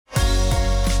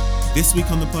This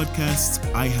week on the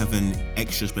podcast, I have an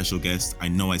extra special guest. I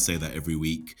know I say that every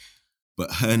week, but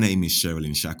her name is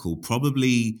Sherilyn Shackle,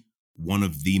 probably one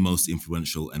of the most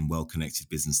influential and well-connected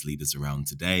business leaders around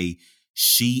today.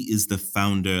 She is the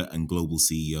founder and global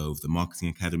CEO of the Marketing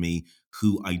Academy,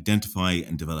 who identify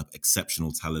and develop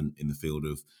exceptional talent in the field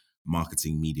of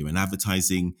marketing, media, and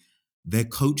advertising. Their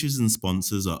coaches and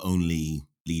sponsors are only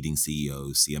leading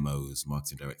CEOs, CMOs,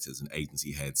 marketing directors, and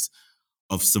agency heads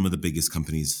of some of the biggest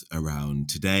companies around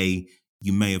today.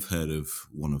 You may have heard of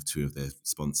one or two of their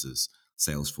sponsors: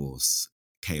 Salesforce,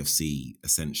 KFC,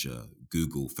 Accenture,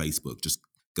 Google, Facebook. Just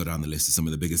go down the list of some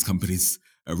of the biggest companies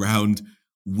around.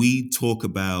 We talk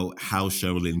about how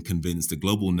Sherilyn convinced a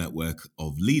global network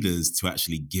of leaders to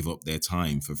actually give up their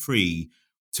time for free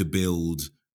to build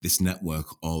this network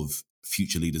of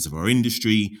future leaders of our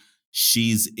industry.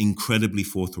 She's incredibly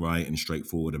forthright and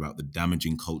straightforward about the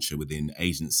damaging culture within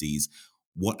agencies,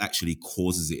 what actually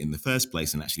causes it in the first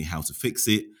place, and actually how to fix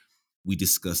it. We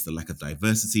discuss the lack of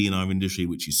diversity in our industry,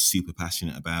 which she's super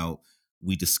passionate about.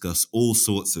 We discuss all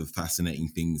sorts of fascinating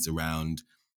things around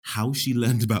how she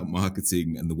learned about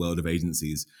marketing and the world of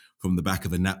agencies from the back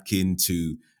of a napkin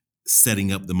to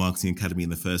setting up the Marketing Academy in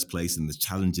the first place and the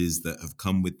challenges that have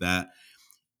come with that.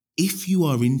 If you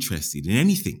are interested in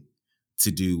anything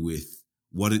to do with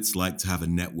what it's like to have a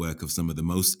network of some of the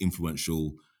most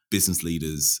influential business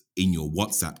leaders in your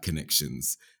WhatsApp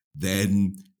connections,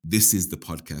 then this is the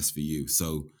podcast for you.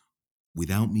 So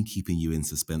without me keeping you in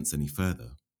suspense any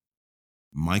further,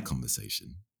 my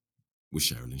conversation with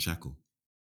Sherilyn Shackle.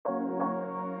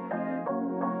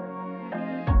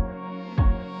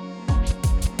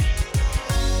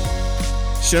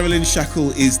 Sherilyn Shackle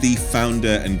is the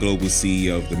founder and global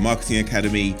CEO of the Marketing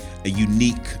Academy, a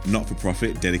unique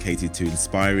not-for-profit dedicated to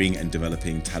inspiring and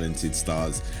developing talented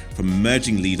stars, from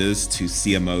emerging leaders to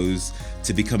CMOs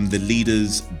to become the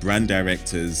leaders, brand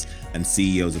directors, and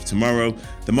CEOs of tomorrow.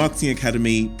 The Marketing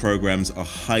Academy programs are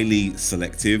highly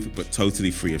selective but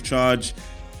totally free of charge.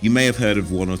 You may have heard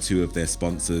of one or two of their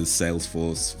sponsors: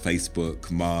 Salesforce, Facebook,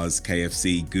 Mars,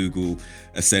 KFC, Google,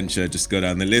 Accenture. Just go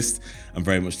down the list. I'm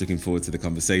very much looking forward to the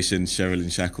conversation.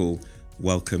 Sherilyn Shackle,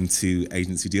 welcome to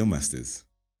Agency Deal Masters.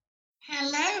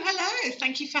 Hello.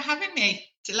 Thank you for having me.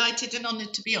 Delighted and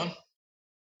honoured to be on.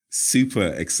 Super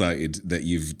excited that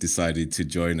you've decided to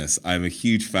join us. I'm a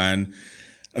huge fan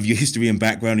of your history and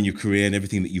background and your career and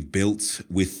everything that you've built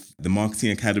with the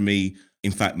Marketing Academy.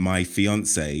 In fact, my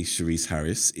fiance, Cherise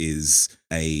Harris, is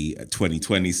a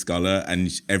 2020 scholar,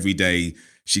 and every day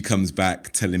she comes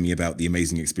back telling me about the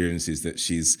amazing experiences that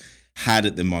she's had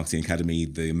at the Marketing Academy,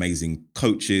 the amazing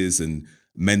coaches and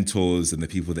mentors and the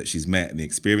people that she's met and the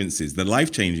experiences, the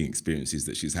life-changing experiences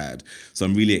that she's had. So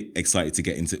I'm really excited to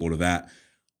get into all of that.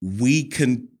 We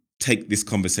can take this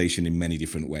conversation in many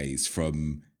different ways,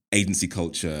 from agency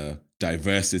culture,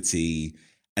 diversity,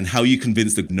 and how you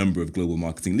convince the number of global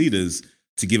marketing leaders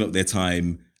to give up their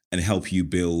time and help you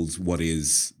build what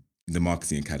is the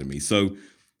Marketing Academy. So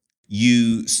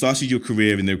you started your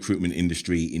career in the recruitment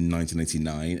industry in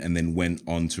 1999 and then went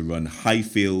on to run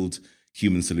Highfield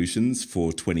Human Solutions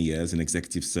for 20 years, an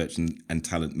executive search and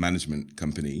talent management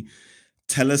company.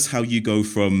 Tell us how you go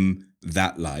from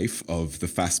that life of the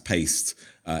fast-paced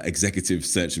executive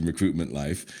search and recruitment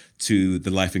life to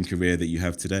the life and career that you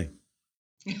have today.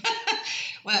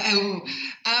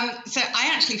 So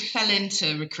I actually fell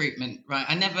into recruitment, right?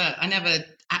 I never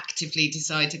actively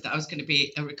decided that I was going to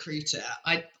be a recruiter.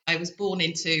 I was born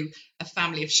into a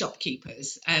family of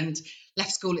shopkeepers and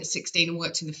left school at 16 and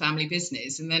worked in the family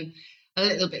business. And then a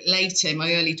little bit later, in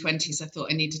my early 20s, I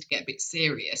thought I needed to get a bit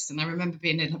serious. And I remember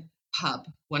being in a pub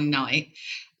one night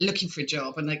looking for a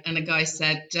job, and a guy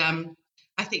said,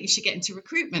 I think you should get into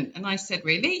recruitment. And I said,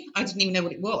 really? I didn't even know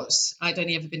what it was. I'd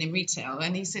only ever been in retail.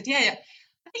 And he said, yeah,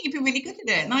 I think you'd be really good at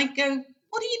it. And I go,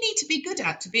 what do you need to be good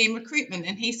at to be in recruitment?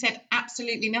 And he said,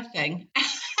 absolutely nothing.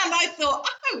 And I thought,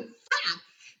 oh, fab.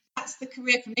 That's the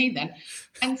career for me then.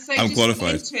 And so I'm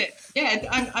qualified. Into it. Yeah,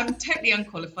 I'm totally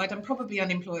unqualified. I'm probably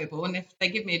unemployable. And if they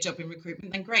give me a job in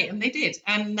recruitment, then great. And they did.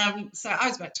 And so I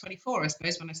was about 24, I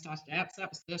suppose, when I started out. So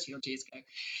that was 30 odd years ago.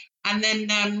 And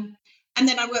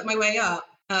then I worked my way up.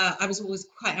 I was always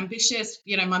quite ambitious.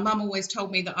 You know, my mum always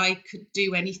told me that I could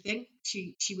do anything.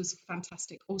 She was a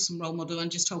fantastic, awesome role model,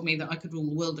 and just told me that I could rule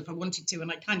the world if I wanted to.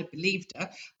 And I kind of believed her.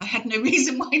 I had no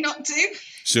reason why not to.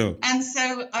 Sure. And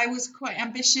so I was quite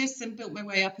ambitious and built my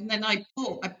way up. And then I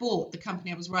bought the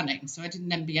company I was running. So I did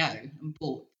an MBO and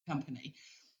bought the company.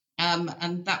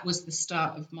 And that was the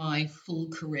start of my full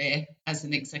career as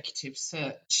an executive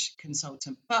search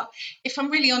consultant. But if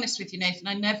I'm really honest with you, Nathan,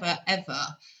 I never, ever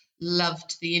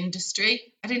loved the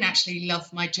industry. I didn't actually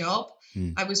love my job.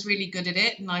 Mm. I was really good at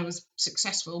it and I was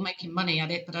successful making money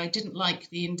at it, but I didn't like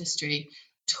the industry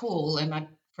at all. And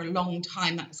for a long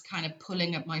time, that was kind of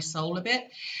pulling at my soul a bit.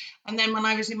 And then when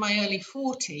I was in my early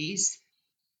 40s,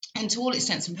 and to all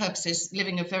intents and purposes,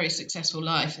 living a very successful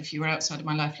life, if you were outside of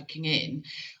my life looking in,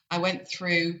 I went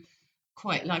through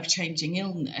quite life-changing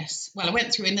illness. Well, I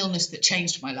went through an illness that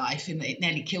changed my life and it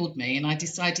nearly killed me. And I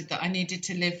decided that I needed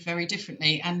to live very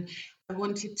differently. And I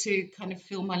wanted to kind of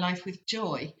fill my life with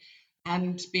joy.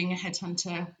 And being a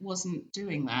headhunter wasn't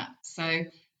doing that. So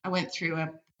I went through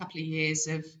a couple of years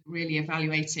of really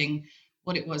evaluating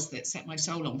what it was that set my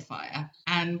soul on fire.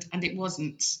 And it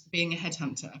wasn't being a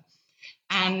headhunter.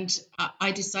 And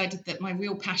I decided that my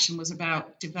real passion was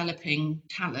about developing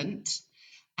talent.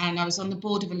 And I was on the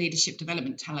board of a leadership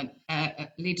development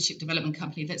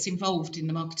company that's involved in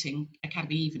the Marketing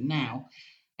Academy even now.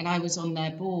 And I was on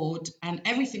their board, and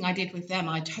everything I did with them,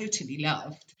 I totally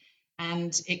loved.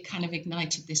 And it kind of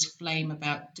ignited this flame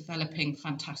about developing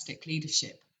fantastic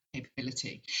leadership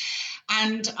capability.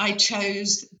 And I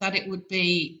chose that it would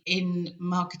be in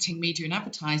marketing, media, and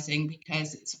advertising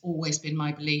because it's always been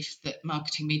my belief that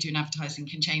marketing, media, and advertising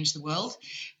can change the world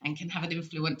and can have an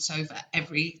influence over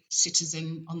every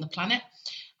citizen on the planet,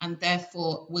 and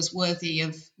therefore was worthy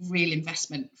of real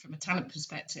investment from a talent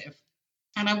perspective.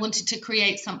 And I wanted to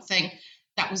create something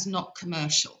that was not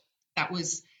commercial. That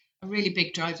was a really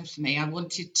big driver for me. I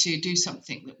wanted to do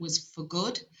something that was for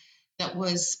good, that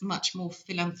was much more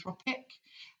philanthropic.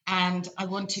 And I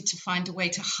wanted to find a way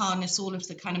to harness all of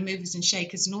the kind of movers and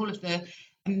shakers and all of the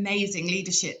amazing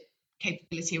leadership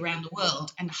capability around the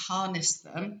world and harness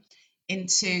them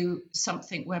into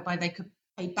something whereby they could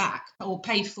pay back or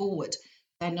pay forward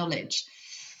their knowledge.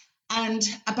 And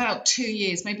about 2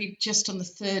 years, maybe just on the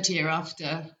third year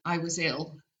after I was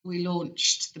ill, we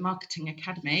launched the Marketing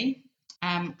Academy,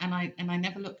 and I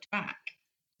never looked back.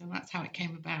 So that's how it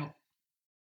came about.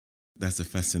 That's a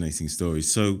fascinating story.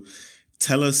 So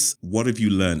tell us, what have you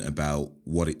learned about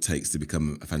what it takes to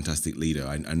become a fantastic leader?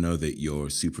 I know that you're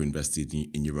super invested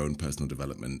in your own personal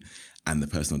development and the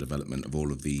personal development of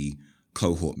all of the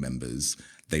cohort members.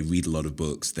 They read a lot of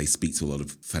books. They speak to a lot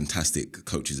of fantastic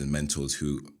coaches and mentors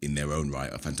who, in their own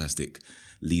right, are fantastic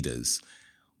leaders.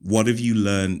 What have you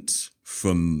learned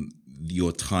from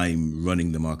your time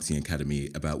running the Marketing Academy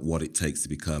about what it takes to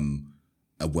become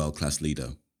a world-class leader?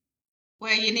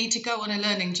 Well, you need to go on a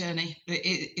learning journey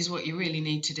is what you really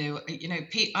need to do. You know,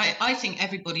 I think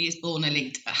everybody is born a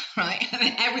leader, right?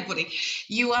 Everybody.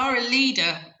 You are a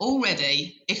leader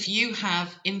already if you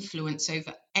have influence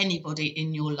over anybody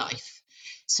in your life.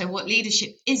 So what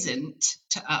leadership isn't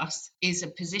to us is a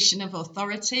position of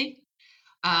authority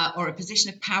or a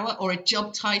position of power or a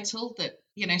job title that,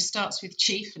 you know, starts with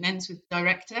chief and ends with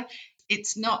director.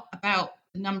 It's not about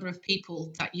the number of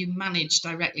people that you manage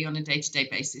directly on a day-to-day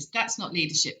basis. That's not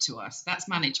leadership to us. That's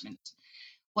management.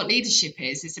 What leadership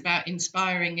is about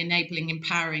inspiring, enabling,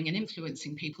 empowering, and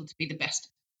influencing people to be the best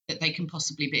that they can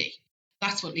possibly be.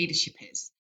 That's what leadership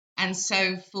is. And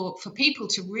so for people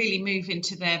to really move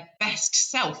into their best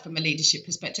self from a leadership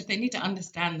perspective, they need to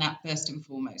understand that first and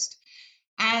foremost.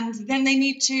 And then they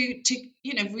need to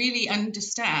you know, really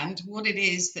understand what it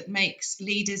is that makes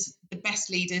leaders, the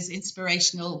best leaders,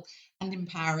 inspirational and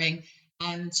empowering,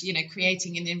 and, you know,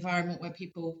 creating an environment where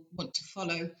people want to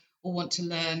follow or want to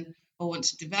learn or want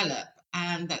to develop.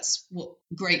 And that's what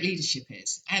great leadership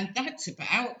is. And that's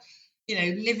about, you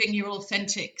know, living your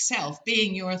authentic self,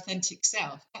 being your authentic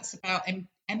self. That's about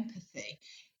empathy.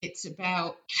 It's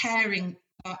about caring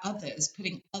about others,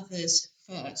 putting others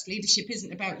first. Leadership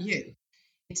isn't about you.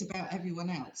 It's about everyone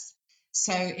else.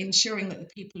 So ensuring that the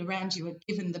people around you are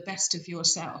given the best of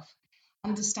yourself,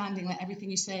 understanding that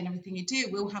everything you say and everything you do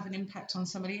will have an impact on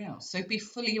somebody else. So be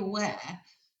fully aware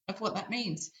of what that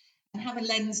means and have a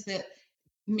lens that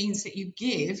means that you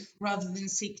give rather than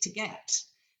seek to get.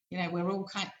 You know, we're all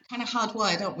kind of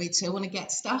hardwired, aren't we, to want to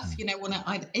get stuff, you know,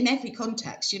 in every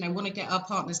context, you know, want to get our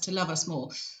partners to love us more,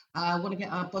 want to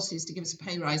get our bosses to give us a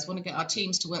pay rise, want to get our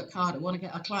teams to work harder, want to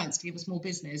get our clients to give us more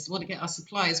business, want to get our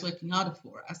suppliers working harder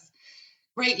for us.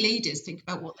 Great leaders think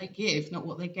about what they give, not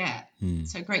what they get.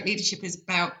 So great leadership is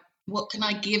about, what can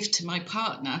I give to my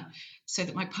partner so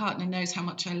that my partner knows how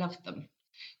much I love them?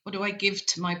 What do I give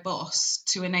to my boss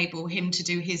to enable him to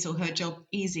do his or her job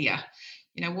easier?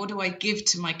 You know, what do I give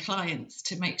to my clients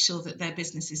to make sure that their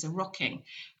businesses are rocking?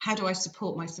 How do I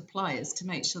support my suppliers to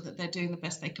make sure that they're doing the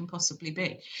best they can possibly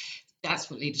be? That's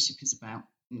what leadership is about.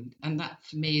 And that,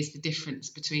 for me, is the difference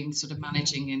between sort of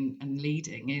managing and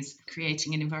leading, is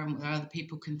creating an environment where other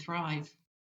people can thrive.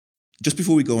 Just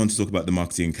before we go on to talk about the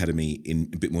Marketing Academy in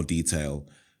a bit more detail,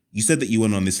 You said that you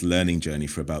went on this learning journey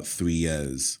for about 3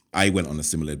 years. I went on a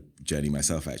similar journey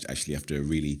myself, actually, after a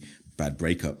really bad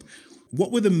breakup.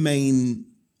 What were the main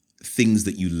things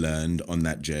that you learned on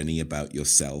that journey about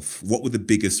yourself? What were the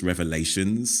biggest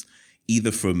revelations,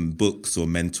 either from books or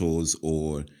mentors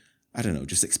or, I don't know,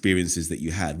 just experiences that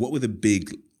you had? What were the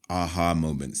big aha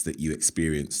moments that you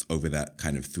experienced over that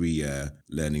kind of 3-year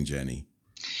learning journey?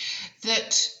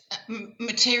 That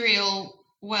material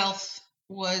wealth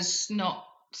was not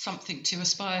something to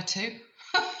aspire to.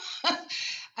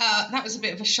 That was a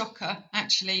bit of a shocker,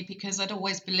 actually, because I'd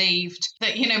always believed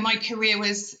that, my career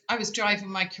I was driving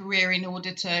my career in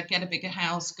order to get a bigger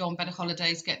house, go on better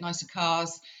holidays, get nicer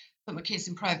cars, put my kids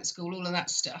in private school, all of that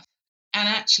stuff. And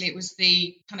actually, it was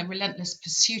the kind of relentless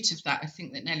pursuit of that, I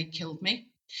think, that nearly killed me.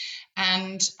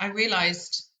 And I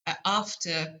realized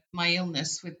after my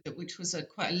illness, which was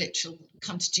quite a literal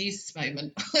come to Jesus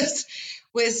moment,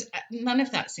 was none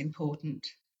of that's important.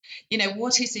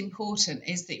 What is important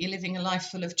is that you're living a life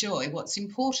full of joy. What's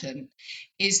important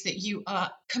is that you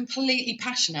are completely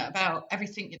passionate about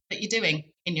everything that you're doing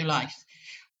in your life.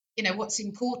 What's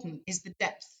important is the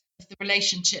depth of the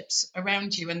relationships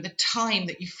around you and the time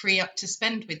that you free up to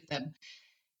spend with them.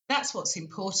 That's what's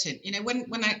important.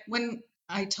 When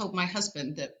I told my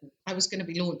husband that I was going to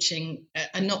be launching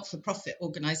a not-for-profit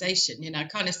organization, I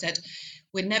kind of said,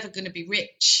 we're never going to be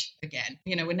rich again.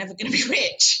 We're never going to be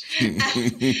rich. And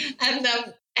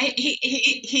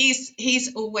he's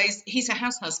a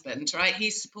house husband, right?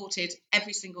 He's supported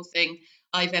every single thing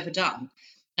I've ever done.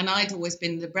 And I'd always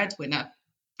been the breadwinner.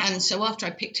 And so after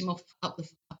I picked him up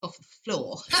off the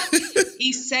floor,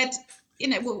 he said,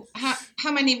 well,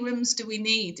 how many rooms do we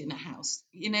need in a house?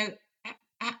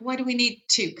 Why do we need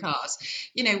 2 cars?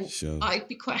 Sure. I'd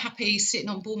be quite happy sitting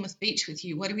on Bournemouth Beach with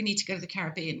you. Why do we need to go to the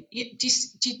Caribbean? Do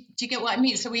you get what I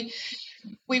mean? So we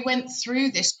went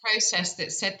through this process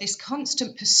that said this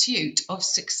constant pursuit of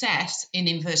success, in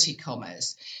inverted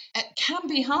commas, can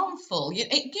be harmful.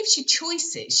 It gives you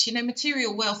choices.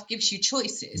 Material wealth gives you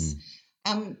choices.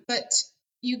 But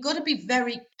you've got to be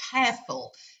very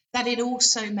careful that it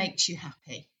also makes you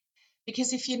happy.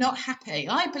 Because if you're not happy,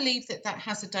 I believe that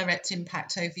has a direct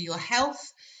impact over your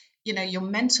health, your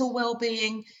mental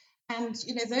well-being. And,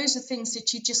 those are things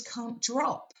that you just can't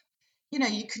drop.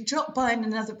 You can drop buying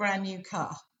another brand new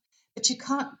car, but you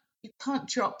can't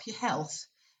drop your health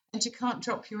and you can't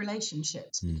drop your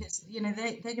relationships because,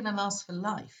 they're going to last for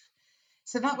life.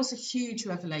 So that was a huge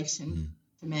revelation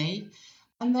for me.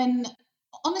 And then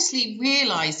honestly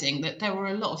realizing that there were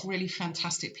a lot of really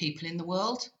fantastic people in the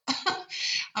world.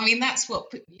 I mean, that's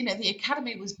what, the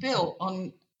Academy was built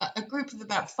on a group of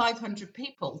about 500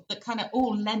 people that kind of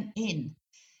all lent in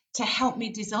to help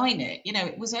me design it.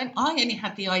 It was I only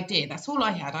had the idea. That's all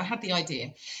I had. I had the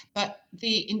idea. But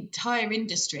the entire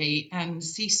industry and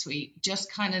C-suite just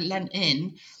kind of lent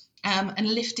in and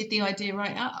lifted the idea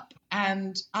right up.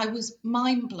 And I was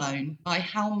mind blown by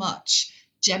how much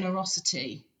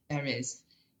generosity there is.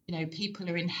 People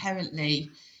are inherently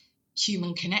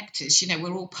human connectors.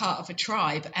 We're all part of a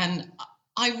tribe. And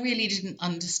I really didn't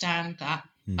understand that.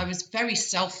 I was very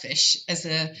selfish as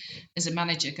a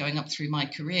manager going up through my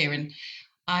career. And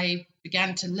I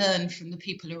began to learn from the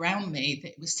people around me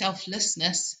that it was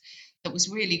selflessness that was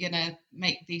really going to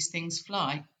make these things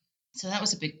fly. So that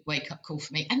was a big wake-up call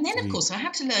for me. And then, of course, I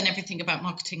had to learn everything about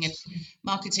marketing,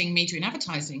 media and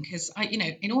advertising because,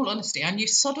 in all honesty, I knew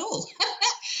sod all.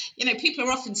 People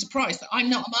are often surprised that I'm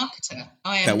not a marketer.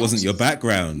 That wasn't your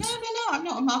background. No, I'm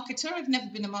not a marketer. I've never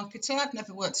been a marketer. I've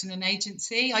never worked in an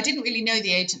agency. I didn't really know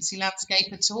the agency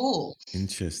landscape at all.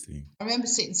 Interesting. I remember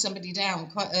sitting somebody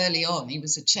down quite early on. He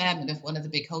was a chairman of one of the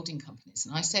big holding companies.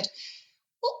 And I said,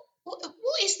 what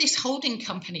is this holding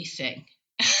company thing?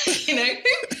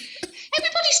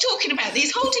 Everybody's talking about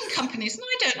these holding companies, and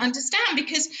I don't understand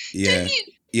because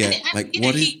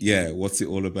what's it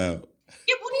all about?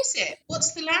 Yeah, what is it?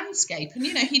 What's the landscape? And,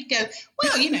 he'd go,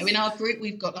 well, in our group,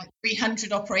 we've got like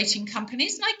 300 operating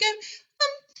companies. And I'd go, but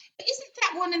isn't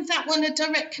that one and that one a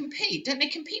direct compete? Don't they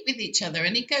compete with each other?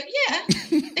 And he'd go, yeah,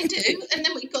 they do. And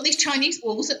then we've got these Chinese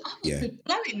walls. And I was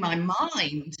blowing my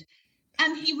mind.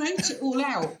 And he wrote it all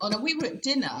out we were at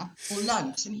dinner or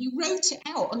lunch, and he wrote it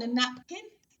out on a napkin,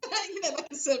 like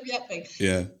a serviette thing.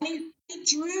 Yeah. And he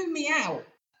drew me out,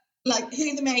 like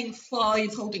who the main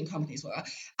 5 holding companies were.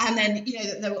 And then,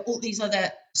 there were all these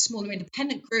other smaller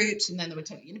independent groups, and then there were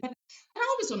totally independent. And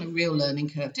I was on a real learning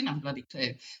curve, didn't have a bloody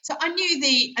clue. So I knew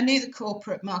the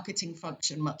corporate marketing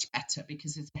function much better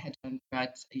because as a headhunter,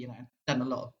 I'd, done a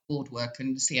lot of board work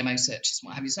and CMO searches and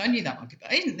what have you. So I knew that market,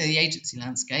 but I didn't know the agency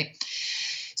landscape.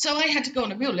 So I had to go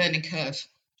on a real learning curve.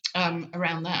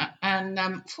 around that. And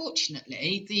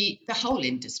fortunately, the whole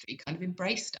industry kind of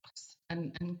embraced us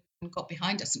and got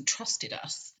behind us and trusted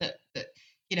us that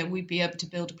we'd be able to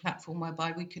build a platform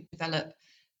whereby we could develop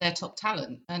their top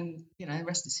talent. And the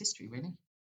rest is history, really.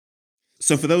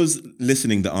 So, for those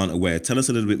listening that aren't aware, tell us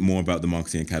a little bit more about the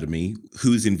Marketing Academy.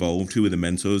 Who's involved? Who are the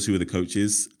mentors? Who are the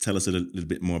coaches? Tell us a little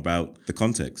bit more about the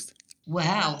context.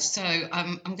 Well, so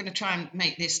I'm going to try and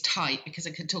make this tight because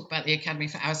I could talk about the Academy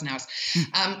for hours and hours.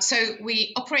 So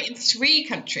we operate in 3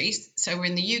 countries. So we're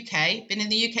in the UK, been in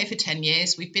the UK for 10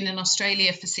 years. We've been in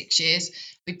Australia for 6 years.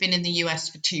 We've been in the US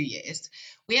for 2 years.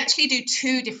 We actually do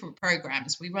 2 different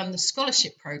programs. We run the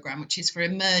scholarship program, which is for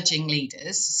emerging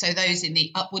leaders. So those in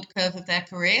the upward curve of their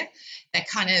career, they're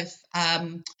kind of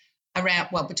around,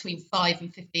 well, between 5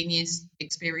 and 15 years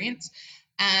experience.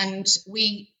 And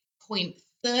we point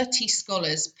 30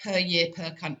 scholars per year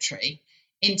per country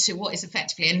into what is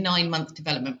effectively a 9-month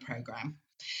development program.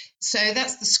 So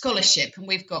that's the scholarship, and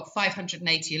we've got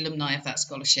 580 alumni of that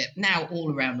scholarship now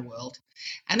all around the world.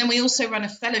 And then we also run a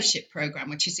fellowship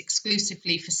program, which is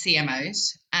exclusively for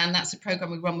CMOs, and that's a program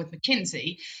we run with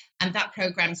McKinsey, and that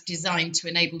program is designed to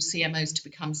enable CMOs to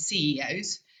become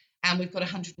CEOs. And we've got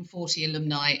 140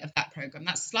 alumni of that program.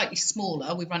 That's slightly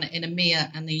smaller. We run it in EMEA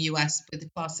and the US with a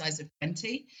class size of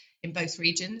 20 in both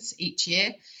regions each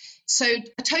year. So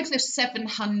a total of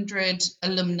 700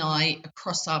 alumni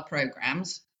across our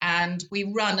programs, and we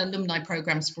run alumni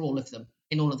programs for all of them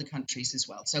in all of the countries as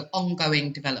well. So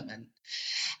ongoing development.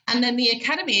 And then the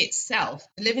Academy itself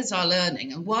delivers our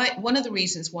learning. And one of the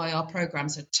reasons why our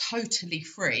programs are totally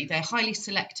free, they're highly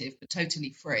selective, but totally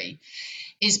free,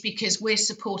 is because we're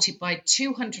supported by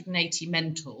 280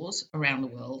 mentors around the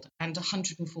world and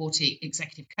 140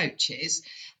 executive coaches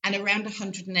and around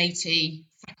 180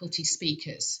 faculty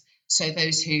speakers. So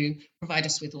those who provide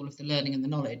us with all of the learning and the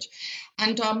knowledge.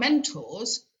 And our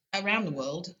mentors around the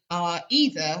world are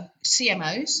either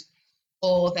CMOs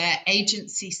or they're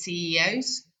agency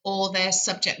CEOs or they're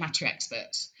subject matter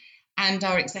experts. And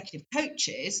our executive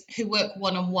coaches who work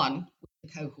one-on-one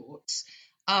with the cohorts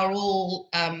are all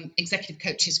executive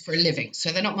coaches for a living.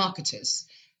 So they're not marketers.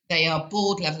 They are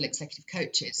board level executive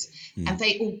coaches, and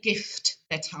they all gift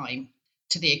their time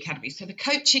to the Academy. So the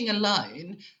coaching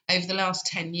alone over the last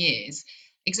 10 years,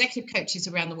 executive coaches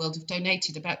around the world have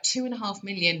donated about £2.5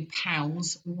 million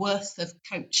worth of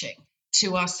coaching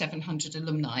to our 700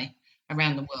 alumni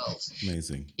around the world.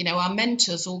 Amazing. Our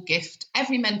mentors all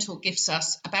every mentor gifts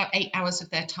us about 8 hours of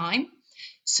their time.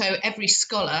 So every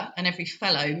scholar and every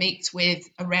fellow meets with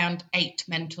around 8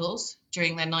 mentors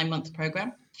during their 9-month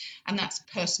program. And that's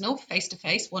personal,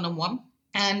 face-to-face, one-on-one.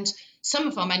 And some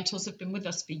of our mentors have been with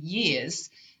us for years,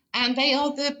 and they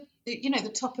are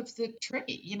the top of the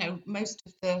tree. Most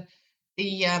of the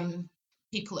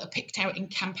people that are picked out in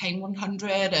Campaign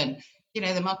 100 and,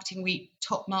 the Marketing Week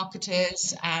top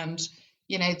marketers and,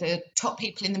 the top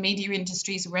people in the media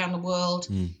industries around the world.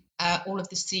 All of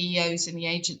the CEOs in the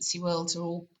agency world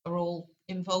are all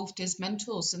involved as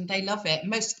mentors, and they love it.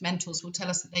 Most mentors will tell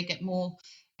us that they get more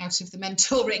out of the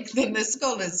mentoring than the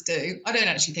scholars do. I don't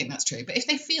actually think that's true, but if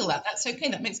they feel that, that's okay.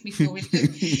 That makes me feel really good.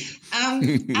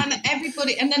 And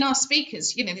everybody, and then our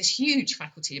speakers, this huge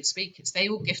faculty of speakers, they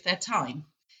all give their time.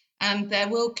 And they're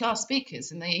world-class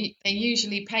speakers, and they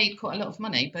usually paid quite a lot of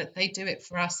money, but they do it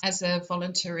for us as a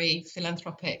voluntary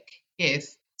philanthropic give.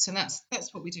 So that's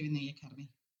what we do in the Academy.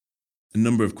 A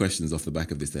number of questions off the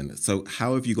back of this then. So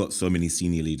how have you got so many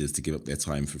senior leaders to give up their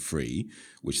time for free,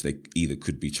 which they either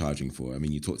could be charging for? I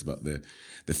mean, you talked about the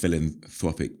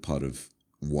philanthropic part of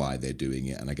why they're doing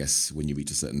it. And I guess when you reach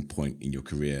a certain point in your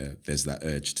career, there's that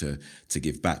urge to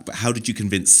give back. But how did you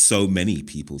convince so many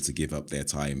people to give up their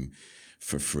time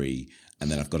for free? And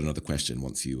then I've got another question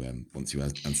once you answer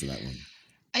that one.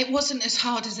 It wasn't as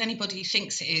hard as anybody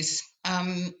thinks it is.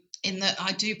 In that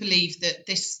I do believe that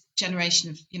this generation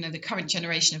of, the current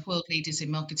generation of world leaders in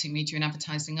marketing, media and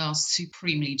advertising are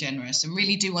supremely generous and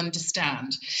really do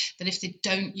understand that if they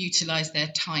don't utilise their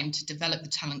time to develop the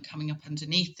talent coming up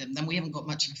underneath them, then we haven't got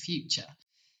much of a future.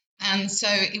 And so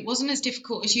it wasn't as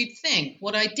difficult as you'd think.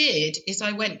 What I did is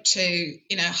I went to,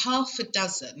 half a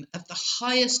dozen of the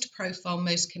highest profile,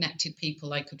 most connected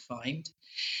people I could find.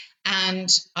 And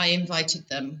I invited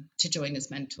them to join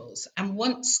as mentors. And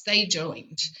once they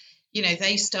joined,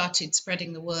 they started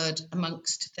spreading the word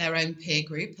amongst their own peer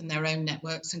group and their own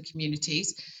networks and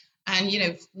communities. And,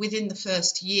 within the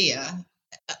first year,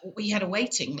 we had a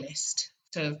waiting list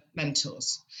for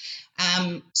mentors.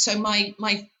 So my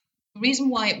reason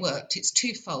why it worked, it's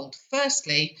twofold.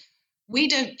 Firstly, we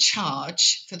don't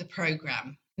charge for the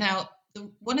program. Now,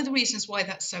 one of the reasons why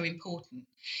that's so important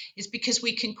is because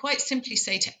we can quite simply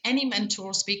say to any mentor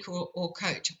or speaker or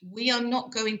coach, we are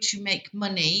not going to make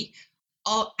money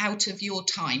out of your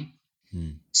time.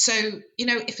 So,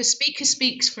 if a speaker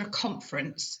speaks for a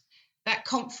conference, that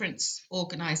conference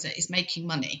organizer is making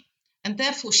money and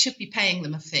therefore should be paying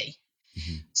them a fee.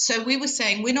 So we were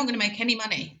saying, we're not going to make any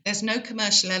money. There's no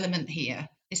commercial element here.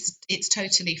 It's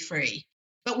totally free.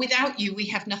 But without you, we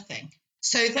have nothing.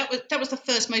 So that was the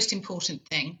first most important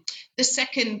thing. The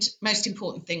second most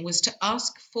important thing was to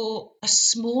ask for a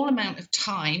small amount of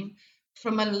time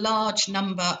from a large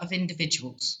number of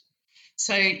individuals.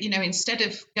 So, instead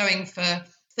of going for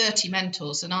 30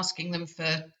 mentors and asking them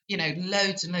for,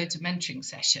 loads and loads of mentoring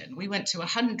session, we went to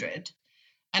 100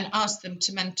 and asked them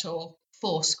to mentor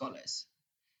 4 scholars,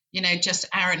 just an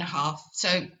hour and a half.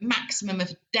 So maximum of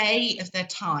a day of their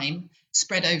time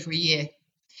spread over a year.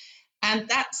 And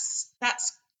that's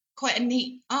quite a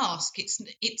neat ask.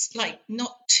 It's like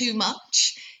not too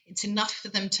much. It's enough for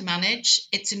them to manage.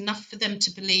 It's enough for them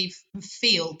to believe and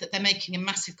feel that they're making a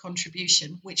massive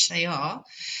contribution, which they are.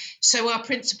 So our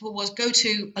principle was go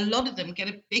to a lot of them, get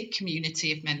a big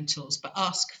community of mentors, but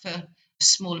ask for a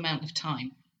small amount of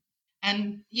time.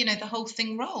 And, the whole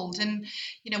thing rolled. And,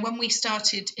 when we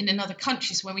started in another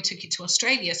country, so when we took it to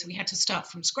Australia, so we had to start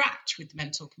from scratch with the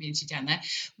mentor community down there,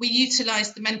 we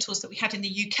utilised the mentors that we had in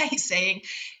the UK saying,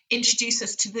 introduce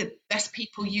us to the best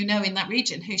people in that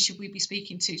region. Who should we be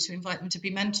speaking to invite them to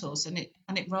be mentors? And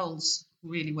it rolls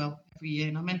really well every year.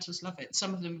 And our mentors love it.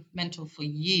 Some of them mentor for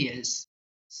years.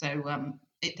 So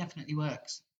it definitely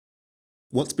works.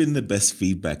 What's been the best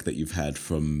feedback that you've had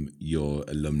from your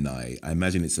alumni? I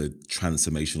imagine it's a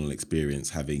transformational experience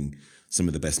having some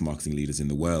of the best marketing leaders in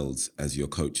the world as your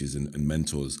coaches and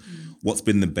mentors. What's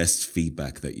been the best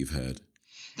feedback that you've heard?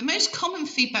 The most common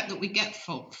feedback that we get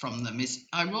from them is,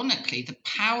 ironically, the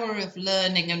power of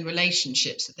learning and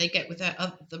relationships that they get with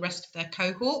the rest of their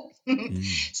cohort.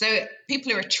 So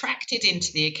people are attracted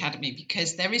into the academy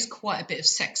because there is quite a bit of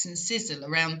sex and sizzle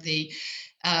around the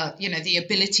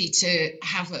ability to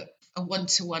have a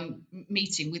one-to-one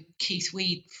meeting with Keith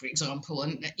Weed, for example,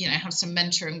 and have some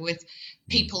mentoring with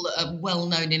people that are well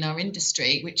known in our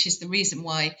industry, which is the reason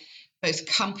why both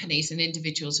companies and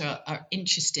individuals are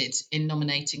interested in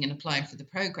nominating and applying for the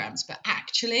programs. But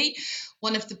actually,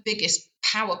 one of the biggest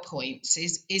power points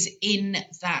is in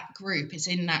that group, is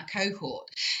in that cohort.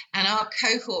 And our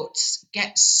cohorts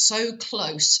get so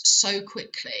close so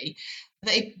quickly.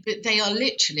 They are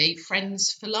literally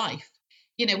friends for life.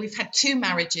 We've had 2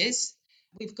 marriages.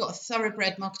 We've got a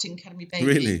thoroughbred Marketing Academy baby.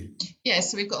 Really? Yeah,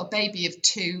 so we've got a baby of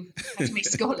 2 Academy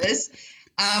scholars.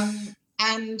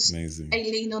 And amazing. They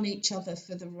lean on each other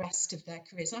for the rest of their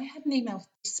careers. I had an email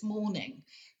this morning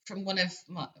from one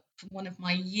of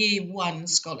my year 1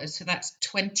 scholars. So that's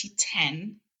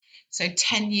 2010. So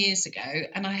 10 years ago.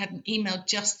 And I had an email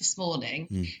just this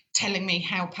morning telling me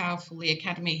how powerful the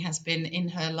Academy has been in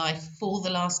her life for the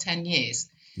last 10 years.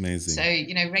 Amazing.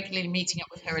 So, regularly meeting up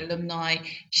with her alumni.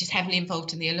 She's heavily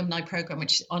involved in the alumni program,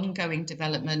 which is ongoing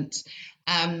development.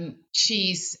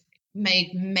 She's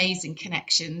made amazing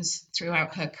connections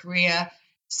throughout her career.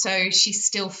 So she's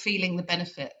still feeling the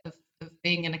benefit of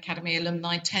being an Academy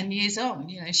alumni 10 years on.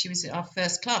 She was at our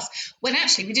first class when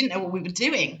actually we didn't know what we were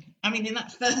doing. I mean, in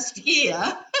that first year,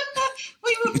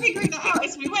 we were figuring it out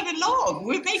as we went along.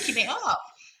 We were making it up.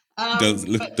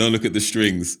 Don't look at the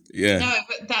strings. Yeah. No,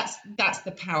 but that's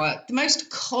the power. The most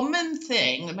common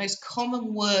thing, the most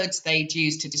common words they'd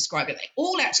use to describe it, they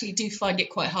all actually do find it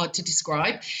quite hard to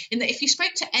describe. In that if you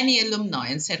spoke to any alumni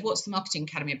and said, what's the Marketing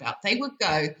Academy about? They would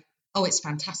go, oh, it's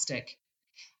fantastic.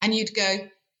 And you'd go,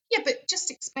 yeah, but just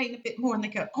explain a bit more. And they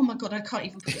go, oh my God, I can't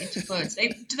even put it into words.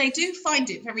 They do find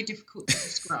it very difficult to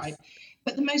describe.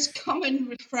 But the most common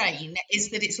refrain is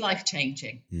that it's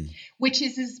life-changing, which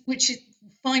is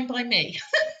fine by me.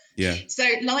 Yeah. So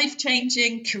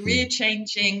life-changing,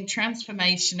 career-changing,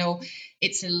 transformational.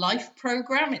 It's a life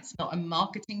program. It's not a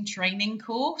marketing training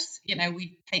course.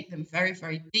 We take them very,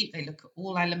 very deep. They look at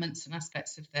all elements and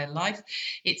aspects of their life.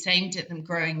 It's aimed at them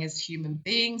growing as human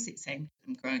beings. It's aimed at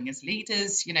them growing as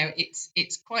leaders.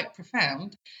 It's quite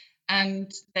profound.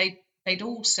 And they'd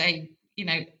all say,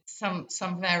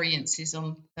 some variances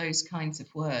on those kinds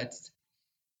of words.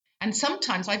 And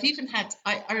sometimes I've even had,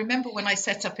 I remember when I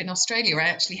set up in Australia, I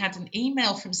actually had an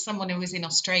email from someone who was in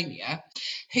Australia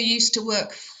who used to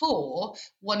work for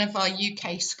one of our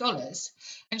UK scholars.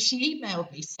 And she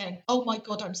emailed me saying, oh my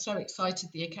God, I'm so excited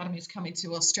the Academy is coming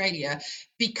to Australia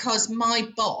because my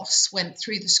boss went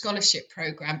through the scholarship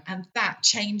program and that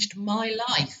changed my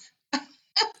life.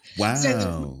 Wow. So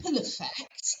the ripple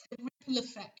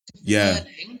effect of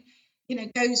learning,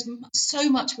 goes so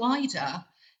much wider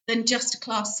than just a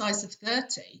class size of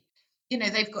 30.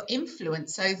 They've got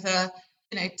influence over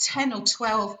 10 or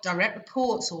 12 direct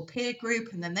reports or peer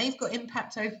group, and then they've got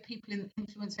influence over people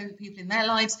in their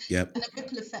lives. Yep. And the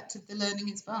ripple effect of the learning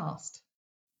is vast.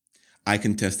 I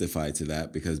can testify to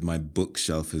that because my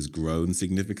bookshelf has grown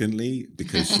significantly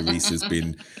because Sharice has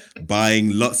been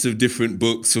buying lots of different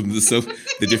books from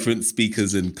the different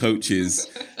speakers and coaches.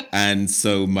 And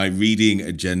so my reading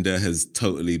agenda has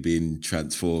totally been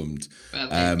transformed.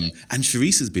 And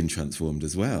Sharice has been transformed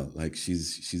as well. Like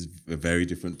she's a very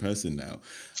different person now.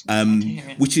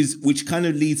 Which kind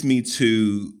of leads me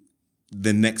to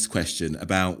the next question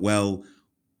about, well,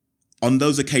 on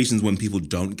those occasions when people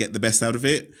don't get the best out of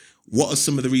it, what are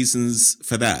some of the reasons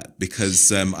for that?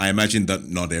 Because I imagine that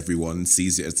not everyone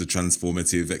sees it as a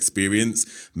transformative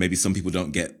experience. Maybe some people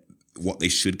don't get what they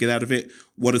should get out of it.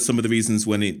 What are some of the reasons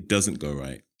when it doesn't go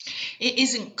right? It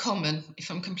isn't common,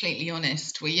 if I'm completely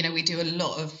honest. We do a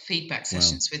lot of feedback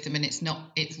sessions with them, and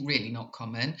it's really not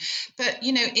common. But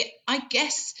I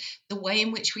guess the way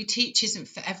in which we teach isn't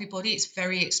for everybody. It's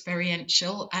very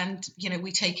experiential, and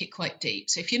we take it quite deep.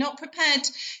 So if you're not prepared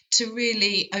to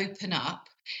really open up,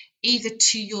 either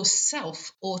to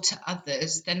yourself or to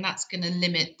others, then that's going to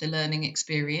limit the learning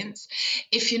experience.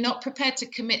 If you're not prepared to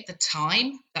commit the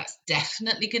time, that's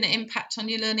definitely going to impact on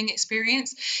your learning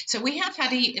experience. So we have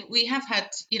had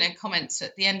comments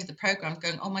at the end of the program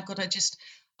going, "Oh my God, I just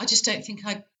don't think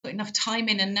I put enough time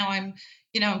in, and now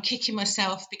I'm kicking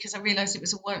myself because I realized it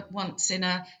was a once in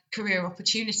a career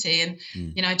opportunity, and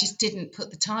I just didn't put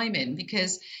the time in."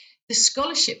 Because the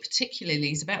scholarship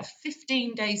particularly is about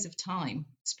 15 days of time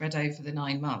spread over the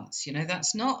 9 months.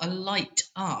 That's not a light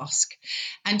ask.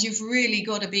 And you've really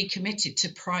got to be committed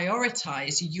to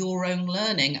prioritize your own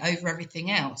learning over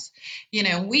everything else.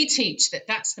 We teach that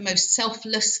that's the most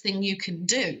selfless thing you can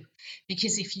do.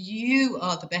 Because if you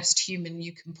are the best human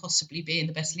you can possibly be and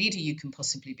the best leader you can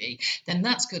possibly be, then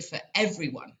that's good for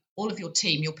everyone. All of your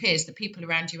team, your peers, the people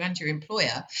around you and your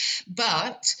employer.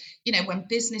 But, when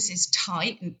business is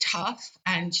tight and tough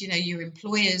and, your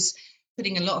employer's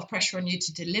putting a lot of pressure on you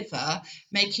to deliver,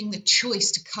 making the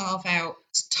choice to carve out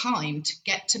time to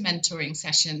get to mentoring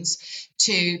sessions,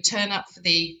 to turn up for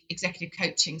the executive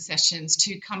coaching sessions,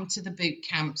 to come to the boot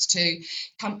camps, to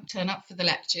turn up for the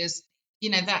lectures,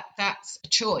 that's a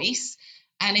choice.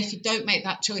 And if you don't make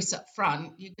that choice up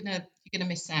front, you're gonna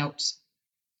miss out.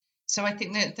 So I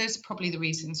think that those are probably the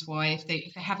reasons why. If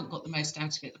they haven't got the most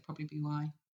out of it, that'll probably be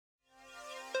why.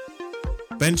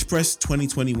 Benchpress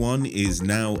 2021 is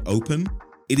now open.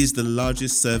 It is the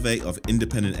largest survey of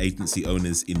independent agency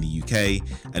owners in the UK,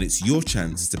 and it's your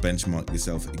chance to benchmark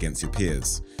yourself against your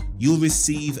peers. You'll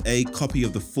receive a copy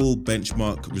of the full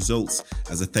benchmark results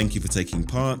as a thank you for taking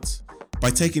part. By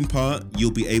taking part,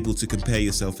 you'll be able to compare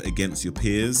yourself against your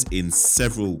peers in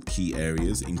several key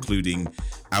areas, including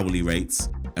hourly rates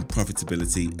and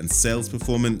profitability and sales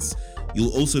performance.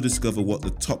 You'll also discover what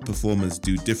the top performers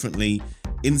do differently,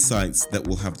 insights that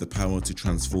will have the power to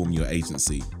transform your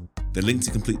agency. The link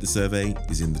to complete the survey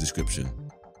is in the description.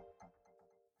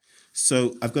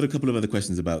 So I've got a couple of other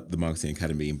questions about the Marketing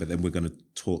Academy, but then we're going to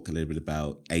talk a little bit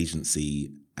about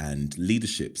agency and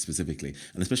leadership specifically,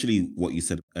 and especially what you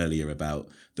said earlier about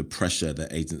the pressure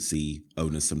that agency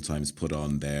owners sometimes put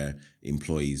on their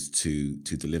employees to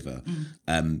deliver.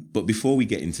 But before we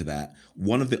get into that,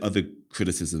 one of the other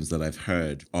criticisms that I've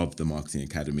heard of the Marketing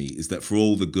Academy is that for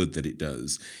all the good that it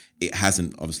does, it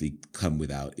hasn't obviously come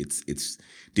without its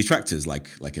detractors,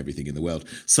 like everything in the world.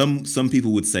 Some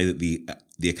people would say that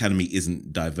the Academy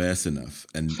isn't diverse enough,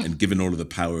 and given all of the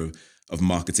power of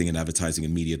marketing and advertising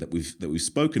and media that we've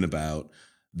spoken about,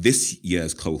 this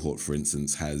year's cohort, for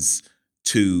instance, has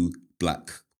 2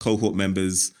 Black cohort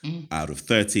members out of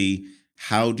 30.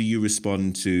 How do you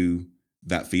respond to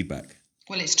that feedback?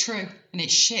 Well, it's true, and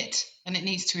it's shit, and it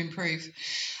needs to improve.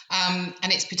 And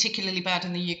it's particularly bad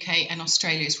in the UK and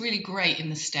Australia. It's really great in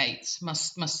the States,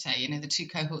 must say. The 2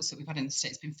 cohorts that we've had in the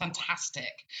States have been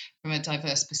fantastic from a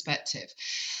diverse perspective.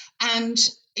 And,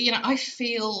 I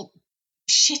feel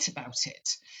shit about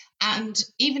it. And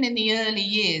even in the early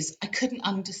years, I couldn't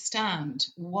understand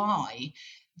why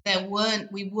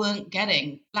we weren't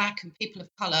getting Black and people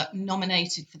of colour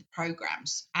nominated for the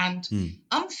programmes. And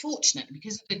unfortunately,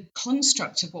 because of the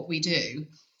construct of what we do,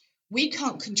 we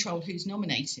can't control who's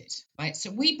nominated, right?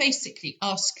 So we basically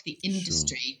ask the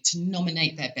industry to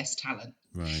nominate their best talent.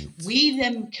 Right. We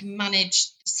then can manage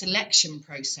the selection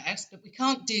process, but we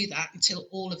can't do that until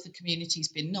all of the community's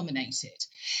been nominated.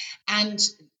 And,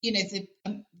 the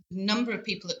number of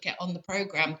people that get on the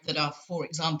programme that are, for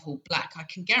example, Black, I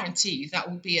can guarantee you that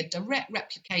will be a direct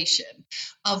replication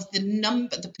of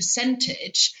the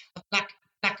percentage of Black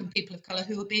Black and people of colour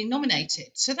who were being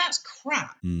nominated. So that's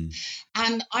crap. Mm.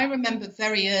 And I remember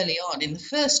very early on in the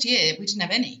first year, we didn't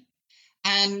have any.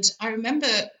 And I remember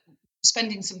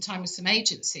spending some time with some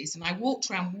agencies, and I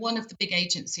walked around one of the big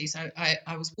agencies.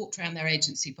 I was walked around their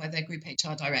agency by their group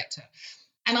HR director,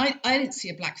 and I didn't see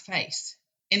a black face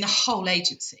in the whole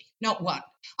agency, not one.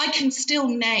 I can still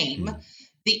name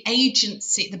the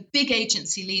agency, the big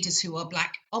agency leaders who are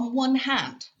black on one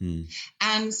hand.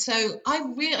 And so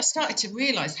I started to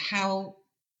realise how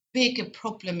big a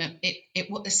problem it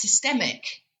was, a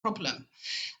systemic problem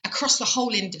across the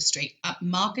whole industry.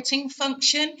 Marketing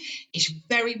function is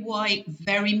very white,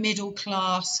 very middle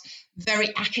class,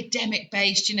 very academic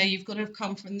based. You've got to have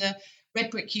come from the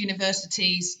red brick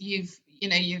universities.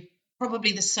 You're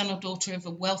probably the son or daughter of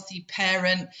a wealthy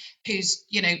parent who's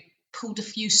pulled a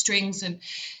few strings. And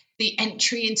the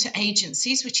entry into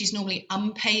agencies, which is normally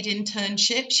unpaid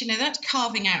internships, that's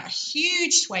carving out a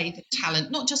huge swathe of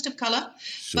talent, not just of colour,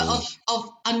 Sure. but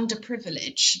of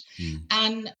underprivilege.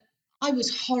 And I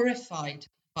was horrified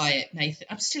by it, Nathan.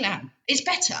 I still am. It's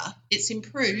better. It's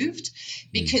improved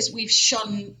because we've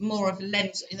shone more of a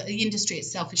lens. The industry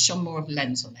itself has shone more of a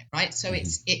lens on it, right? So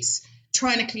it's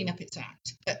trying to clean up its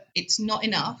act, but it's not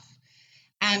enough.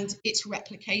 And it's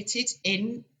replicated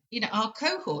in our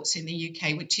cohorts in the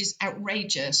UK, which is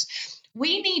outrageous.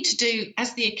 We need to do,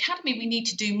 as the Academy, we need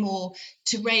to do more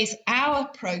to raise our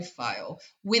profile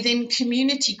within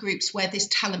community groups where this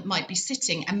talent might be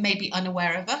sitting and may be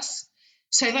unaware of us.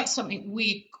 So that's something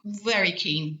we're very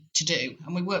keen to do,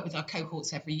 and we work with our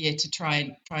cohorts every year to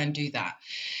try and do that.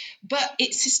 But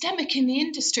it's systemic in the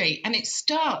industry, and it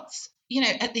starts,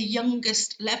 at the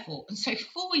youngest level. And so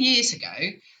 4 years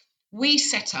ago, we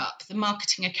set up the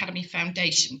Marketing Academy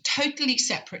Foundation, totally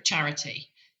separate charity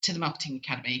to the Marketing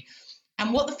Academy.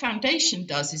 And what the foundation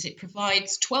does is it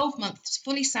provides 12 months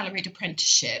fully salaried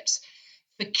apprenticeships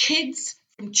for kids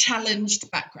from challenged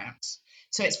backgrounds.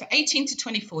 So it's for 18 to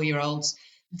 24-year-olds.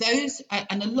 Those,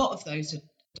 and a lot of those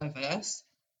are diverse,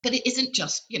 but it isn't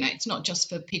just, it's not just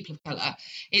for people of colour.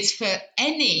 It's for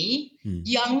any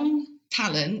young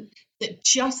talent that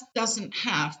just doesn't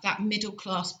have that middle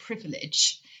class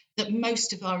privilege that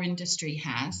most of our industry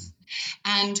has.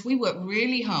 And we work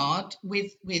really hard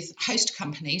with host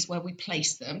companies where we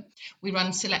place them. We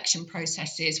run selection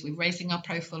processes. We're raising our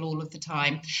profile all of the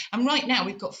time. And right now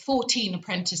we've got 14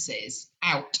 apprentices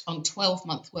out on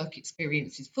 12-month work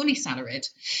experiences, fully salaried,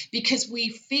 because we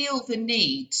feel the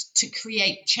need to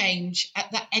create change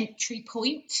at that entry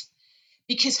point.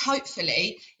 Because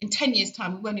hopefully in 10 years'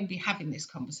 time, we won't even be having this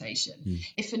conversation.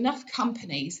 If enough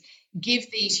companies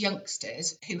give these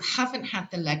youngsters who haven't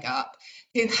had the leg up,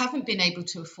 who haven't been able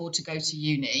to afford to go to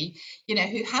uni,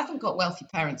 who haven't got wealthy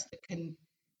parents that can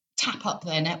tap up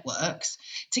their networks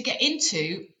to get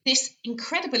into this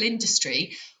incredible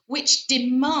industry, which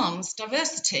demands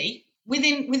diversity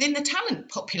within the talent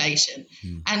population.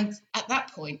 And at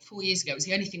that point, 4 years ago, it was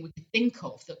the only thing we could think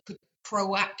of that could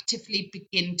proactively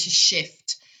begin to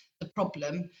shift the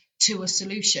problem to a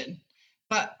solution.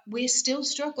 But we still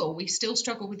struggle. We still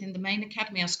struggle within the main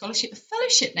academy. Our scholarship, the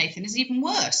fellowship, Nathan, is even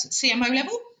worse. At CMO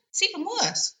level, it's even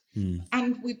worse.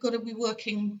 And we've got to be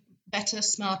working better,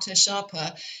 smarter,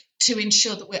 sharper to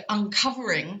ensure that we're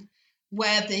uncovering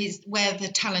where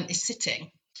the talent is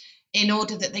sitting, in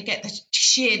order that they get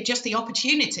the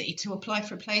opportunity to apply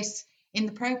for a place in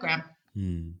the programme.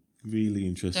 Really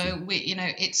interesting. So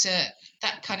it's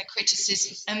that kind of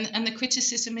criticism, and the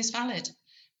criticism is valid,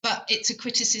 but it's a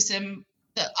criticism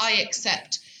that I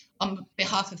accept on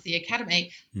behalf of the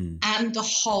Academy and the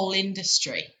whole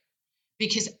industry,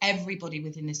 because everybody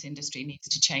within this industry needs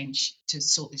to change to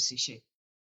sort this issue.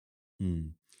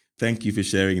 Thank you for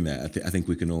sharing that. I think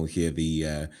we can all hear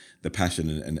the passion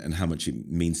and how much it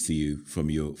means to you from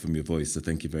your voice. So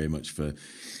thank you very much for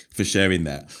sharing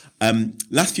that.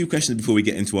 Last few questions before we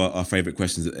get into our favourite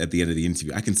questions at the end of the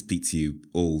interview. I can speak to you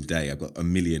all day. I've got a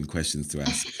million questions to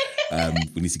ask.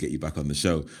 We need to get you back on the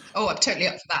show. Oh, I'm totally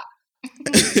up for that.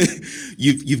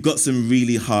 You've got some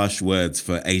really harsh words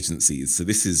for agencies. So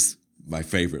this is my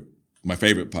favourite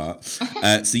part.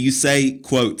 So you say,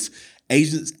 quote,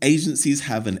 Agencies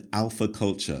have an alpha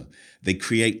culture. They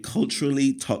create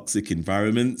culturally toxic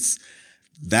environments.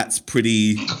 That's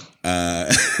pretty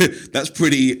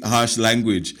harsh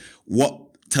language.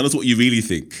 Tell us what you really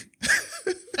think.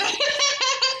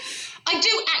 I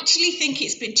do actually think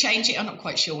it's been changing. I'm not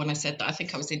quite sure when I said that. I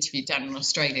think I was interviewed down in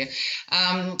Australia.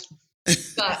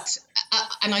 But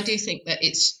I do think that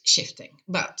it's shifting.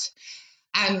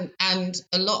 And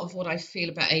a lot of what I feel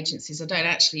about agencies, I don't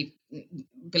actually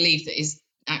believe that is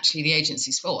actually the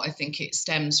agency's fault. I think it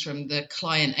stems from the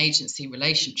client agency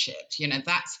relationship.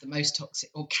 That's the most toxic,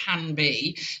 or can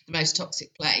be the most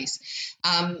toxic place,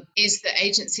 is that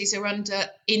agencies are under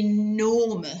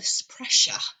enormous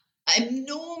pressure,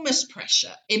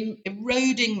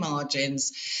 eroding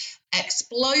margins,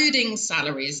 exploding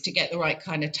salaries to get the right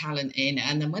kind of talent in.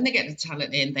 And then when they get the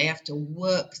talent in, they have to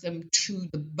work them to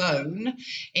the bone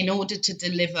in order to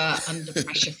deliver under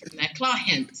pressure from their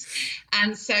clients.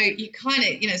 And so you kind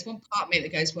of, there's one part of me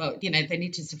that goes, well, they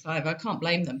need to survive. I can't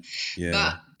blame them. Yeah.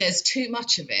 But there's too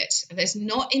much of it. There's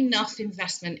not enough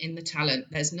investment in the talent.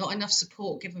 There's not enough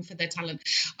support given for their talent.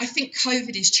 I think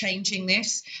COVID is changing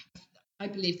this. I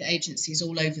believe that agencies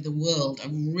all over the world are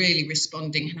really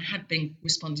responding, and had been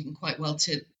responding quite well,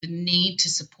 to the need to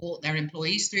support their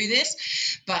employees through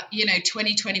this. But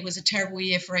 2020 was a terrible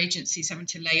year for agencies, having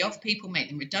to lay off people, make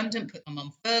them redundant, put them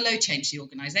on furlough, change the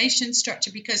organisation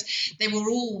structure, because they were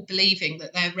all believing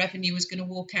that their revenue was going to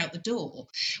walk out the door.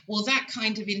 Well, that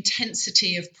kind of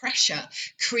intensity of pressure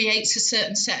creates a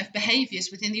certain set of behaviours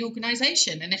within the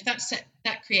organisation, and if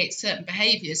that creates certain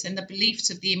behaviours, then the beliefs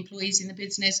of the employees in the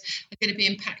business are going to be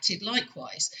impacted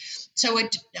likewise. So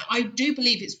I do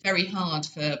believe it's very hard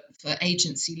for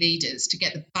agency leaders to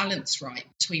get the balance right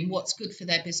between what's good for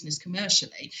their business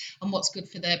commercially and what's good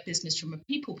for their business from a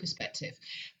people perspective.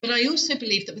 But I also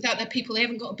believe that without their people, they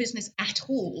haven't got a business at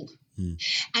all. And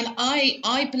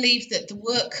I believe that the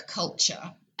work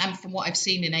culture, and from what I've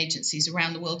seen in agencies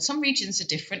around the world, some regions are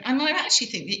different. And I actually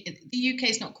think the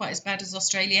UK is not quite as bad as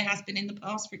Australia has been in the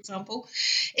past, for example.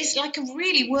 It's like a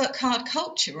really work hard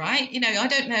culture, right? I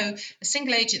don't know a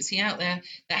single agency out there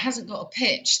that hasn't got a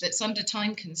pitch that's under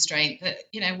time constraint, that,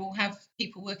 will have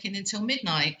people working until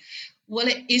midnight. Well,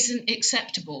 it isn't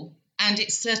acceptable, and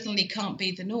it certainly can't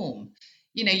be the norm.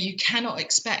 You cannot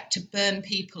expect to burn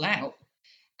people out.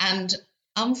 And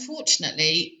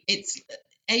unfortunately,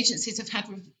 agencies have had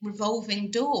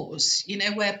revolving doors,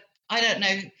 where I don't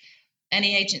know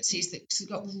any agencies that's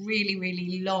got really,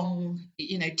 really long,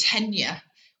 tenure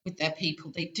with their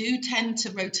people. They do tend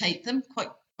to rotate them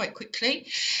quite quickly.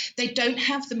 They don't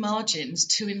have the margins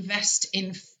to invest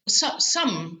in.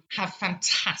 Some have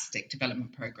fantastic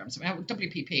development programs. I mean,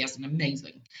 WPP has an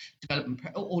amazing development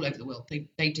all over the world.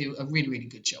 They do a really, really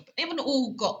good job. But they haven't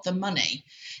all got the money,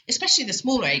 especially the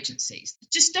smaller agencies. They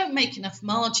just don't make enough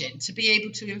margin to be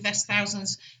able to invest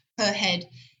thousands per head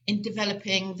in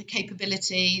developing the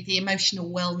capability, the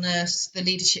emotional wellness, the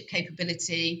leadership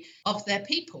capability of their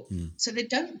people. So they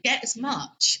don't get as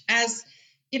much as,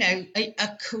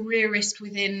 a careerist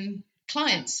within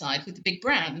client side with the big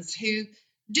brands who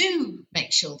do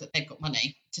make sure that they've got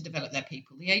money to develop their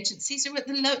people. The agencies are at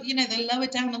the they're lower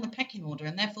down on the pecking order,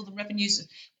 and therefore the revenues,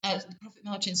 the profit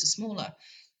margins are smaller.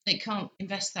 They can't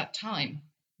invest that time.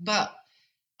 But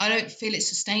I don't feel it's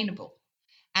sustainable.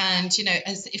 And,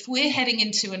 if we're heading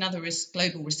into another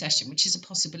global recession, which is a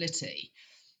possibility,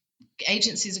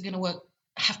 agencies are going to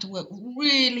have to work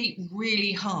really,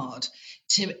 really hard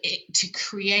to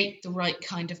create the right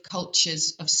kind of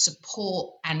cultures of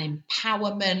support and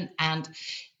empowerment and,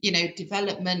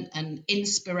 development and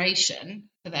inspiration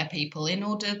for their people, in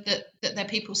order that their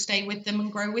people stay with them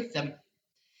and grow with them.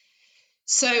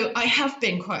 So I have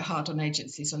been quite hard on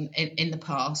agencies in the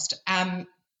past.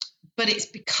 But it's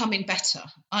becoming better.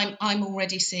 I'm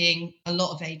already seeing a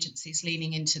lot of agencies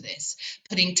leaning into this,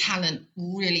 putting talent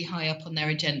really high up on their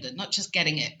agenda, not just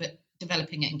getting it, but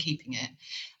developing it and keeping it.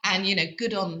 And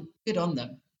good on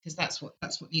them, because that's what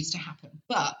needs to happen.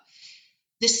 But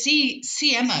the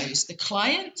CMOs, the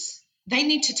clients, they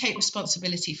need to take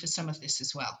responsibility for some of this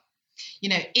as well.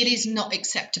 It is not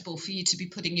acceptable for you to be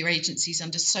putting your agencies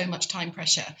under so much time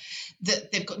pressure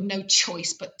that they've got no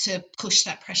choice but to push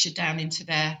that pressure down into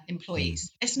their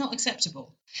employees. It's not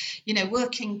acceptable.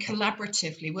 Working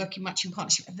collaboratively, working much in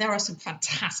partnership. There are some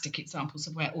fantastic examples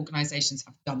of where organizations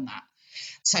have done that.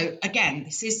 So again,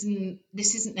 this isn't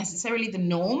necessarily the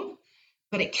norm,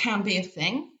 but it can be a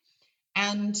thing.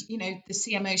 And, the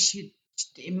CMOs should,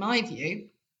 in my view,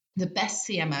 the best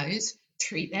CMOs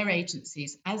treat their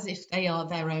agencies as if they are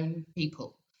their own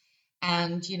people.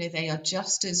 And, they are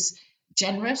just as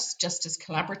generous, just as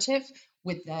collaborative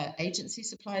with their agency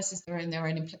suppliers as their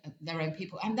own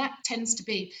people. And that tends to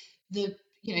be the,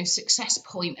 success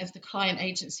point of the client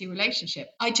agency relationship.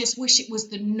 I just wish it was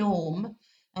the norm.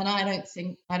 And I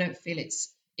don't feel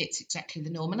it's exactly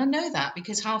the norm. And I know that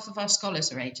because half of our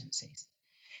scholars are agencies.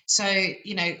 So,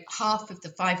 half of the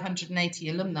 580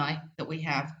 alumni that we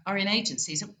have are in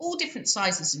agencies of all different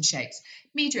sizes and shapes: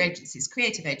 media agencies,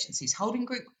 creative agencies, holding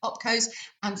group opcos,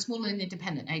 and small and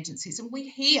independent agencies. And we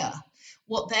hear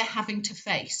what they're having to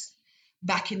face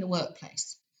back in the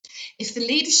workplace. If the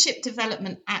leadership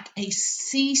development at a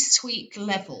C-suite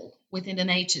level within an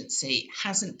agency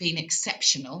hasn't been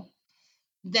exceptional,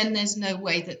 then there's no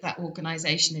way that that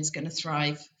organization is going to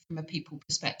thrive from a people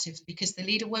perspective, because the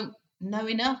leader won't know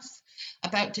enough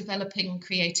about developing and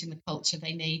creating the culture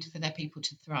they need for their people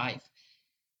to thrive.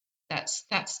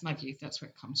 That's my view. That's where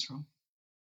it comes from.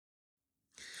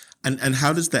 And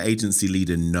how does the agency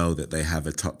leader know that they have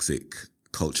a toxic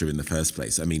culture in the first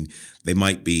place? I mean, they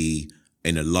might be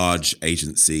in a large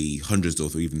agency, hundreds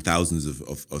or even thousands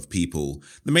of people.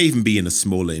 They may even be in a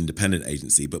smaller independent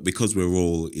agency, but because we're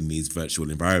all in these virtual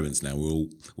environments now, we're all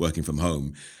working from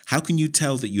home. How can you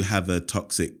tell that you have a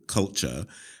toxic culture?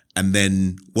 And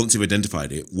then once you've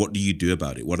identified it, what do you do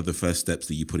about it? What are the first steps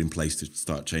that you put in place to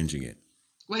start changing it?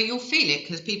 Well, you'll feel it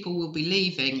because people will be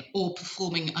leaving or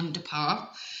performing under par.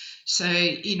 So,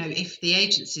 if the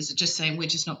agencies are just saying we're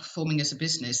just not performing as a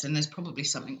business, then there's probably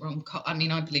something wrong. I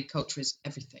mean, I believe culture is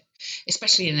everything,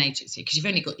 especially in an agency, because you've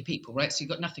only got your people, right? So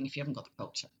you've got nothing if you haven't got the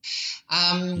culture.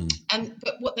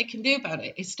 But what they can do about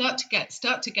it is start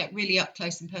to get really up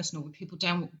close and personal with people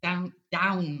down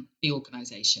the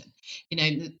organisation.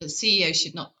 The CEO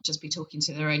should not just be talking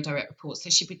to their own direct reports. They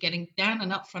should be getting down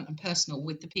and upfront and personal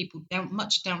with the people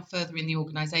much down further in the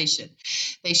organisation.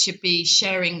 They should be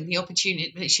sharing the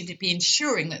opportunity. They should be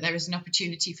ensuring that there is an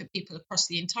opportunity for people across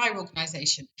the entire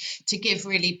organisation to give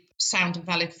really sound and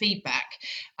valid feedback.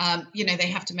 They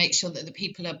have to make sure that the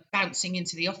people are bouncing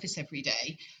into the office every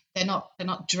day. They're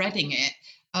not dreading it.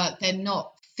 They're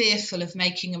not fearful of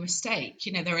making a mistake.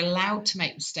 They're allowed to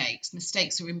make mistakes.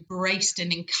 Mistakes are embraced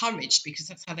and encouraged, because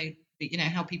that's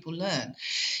how people learn.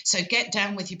 So get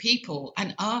down with your people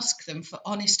and ask them for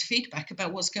honest feedback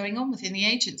about what's going on within the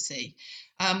agency.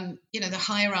 The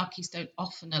hierarchies don't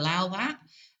often allow that.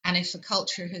 And if the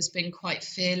culture has been quite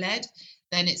fear-led,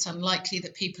 then it's unlikely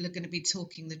that people are going to be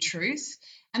talking the truth.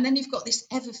 And then you've got this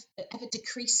ever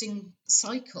decreasing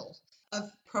cycle of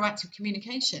proactive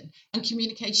communication, and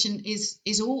communication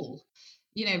is all.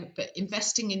 But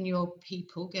investing in your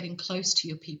people, getting close to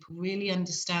your people, really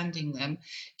understanding them,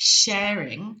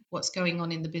 sharing what's going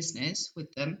on in the business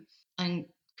with them, and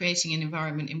creating an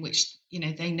environment in which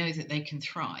they know that they can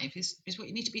thrive is what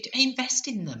you need to be doing. Invest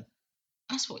in them.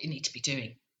 That's what you need to be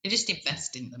doing. You just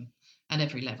invest in them at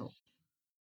every level.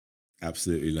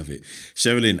 Absolutely love it.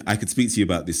 Sherilyn, I could speak to you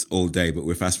about this all day, but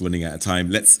we're fast running out of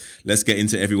time. Let's get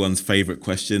into everyone's favorite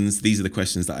questions. These are the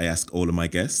questions that I ask all of my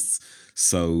guests.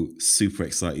 So super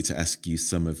excited to ask you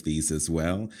some of these as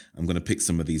well. I'm going to pick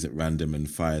some of these at random and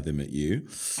fire them at you.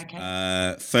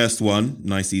 Okay. First one,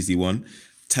 nice, easy one.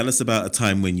 Tell us about a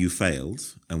time when you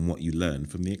failed and what you learned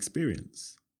from the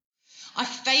experience. I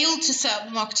failed to set up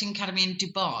a marketing academy in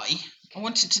Dubai. I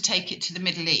wanted to take it to the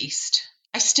Middle East.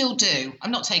 I still do.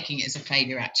 I'm not taking it as a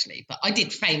failure, actually, but I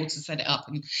did fail to set it up,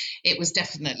 and it was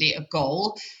definitely a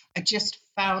goal. I just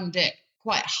found it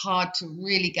quite hard to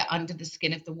really get under the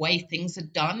skin of the way things are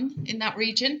done in that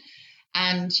region,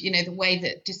 and the way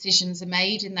that decisions are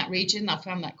made in that region. I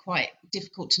found that quite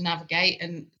difficult to navigate,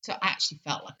 and so I actually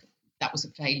felt like that was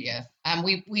a failure.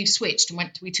 We switched and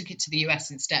we took it to the US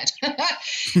instead.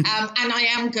 And I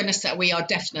am going to say we are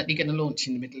definitely going to launch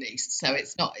in the Middle East, so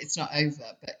it's not over.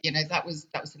 But that was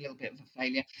a little bit of a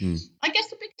failure. I guess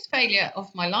the biggest failure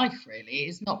of my life really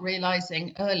is not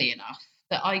realizing early enough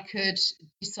that I could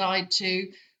decide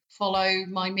to follow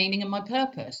my meaning and my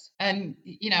purpose. And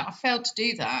I failed to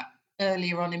do that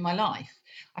earlier on in my life.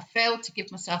 I failed to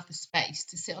give myself the space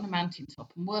to sit on a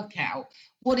mountaintop and work out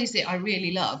what is it I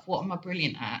really love, what am I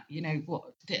brilliant at,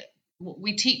 what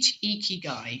we teach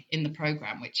Ikigai in the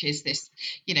program, which is this,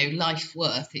 life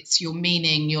worth. It's your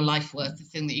meaning, your life worth, the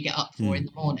thing that you get up for in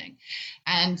the morning.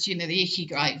 And, the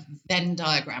Ikigai Venn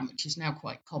diagram, which is now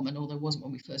quite common, although it wasn't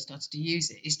when we first started to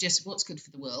use it, is just what's good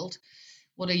for the world.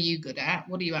 What are you good at?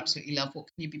 What do you absolutely love? What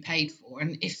can you be paid for?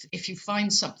 And if you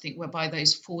find something whereby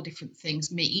those four different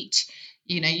things meet,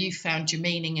 you found your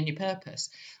meaning and your purpose.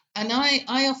 And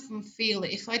I often feel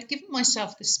that if I'd given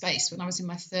myself the space when I was in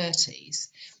my 30s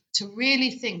to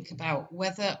really think about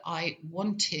whether I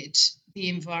wanted the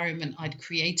environment I'd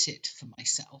created for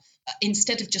myself,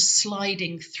 instead of just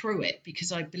sliding through it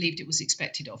because I believed it was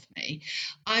expected of me,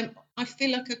 I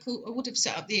feel like I would have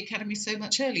set up the academy so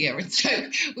much earlier, and so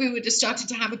we would have started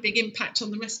to have a big impact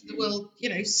on the rest of the world,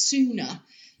 sooner.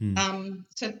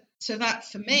 So that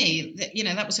for me,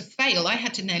 that was a fail. I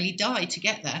had to nearly die to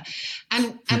get there,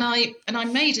 and I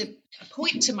made a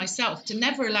point to myself to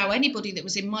never allow anybody that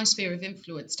was in my sphere of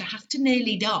influence to have to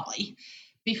nearly die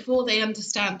before they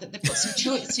understand that they've got some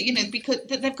choice, because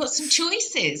that they've got some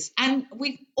choices, and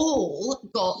we've all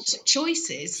got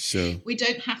choices. Sure. We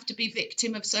don't have to be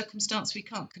victim of circumstance we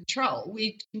can't control.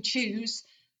 We can choose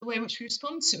the way in which we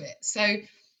respond to it. So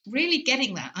really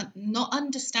getting that and not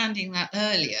understanding that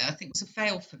earlier, I think, was a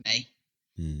fail for me.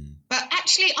 But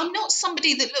actually, I'm not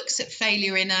somebody that looks at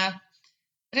failure I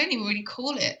don't even really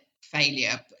call it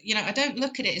failure. I don't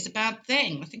look at it as a bad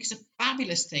thing. I think it's a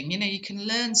fabulous thing. You can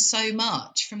learn so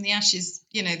much from the ashes.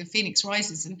 The phoenix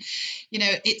rises, and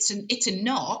it's a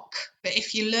knock. But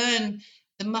if you learn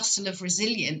the muscle of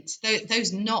resilience,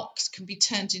 those knocks can be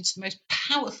turned into the most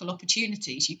powerful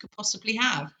opportunities you could possibly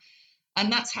have.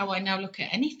 And that's how I now look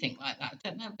at anything like that.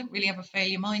 I don't really have a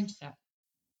failure mindset.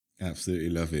 Absolutely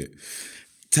love it.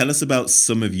 Tell us about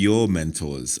some of your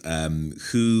mentors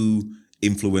who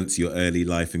influence your early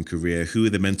life and career. Who are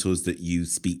the mentors that you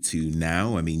speak to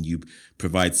now? I mean, you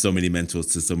provide so many mentors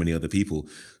to so many other people.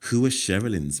 Who are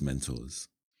Sherilyn's mentors?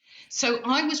 So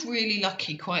I was really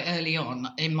lucky quite early on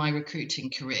in my recruiting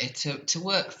career to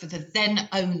work for the then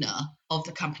owner of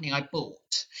the company I bought.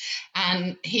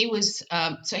 And he was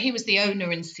the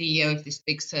owner and CEO of this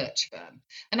big search firm.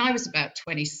 And I was about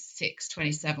 26,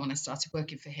 27 when I started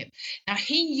working for him. Now,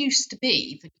 he used to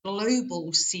be the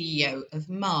global CEO of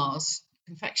Mars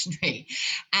Confectionery.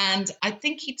 And I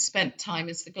think he'd spent time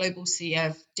as the global CEO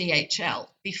of DHL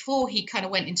before he kind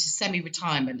of went into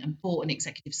semi-retirement and bought an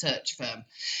executive search firm,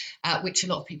 which a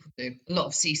lot of people do. A lot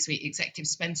of C-suite executives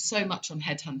spend so much on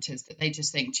headhunters that they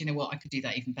just think, do you know what, I could do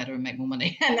that even better and make more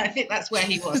money. And I think that's where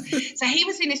he was. So he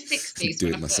was in his 60s Do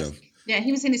when it myself.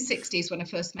 he was in his 60s when I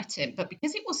first met him. But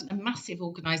because it wasn't a massive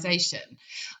organisation,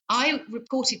 I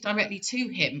reported directly to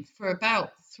him for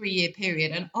about 3-year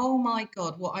period. And oh my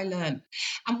God, what I learned.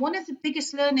 And one of the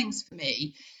biggest learnings for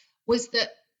me was that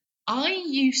I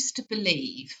used to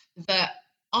believe that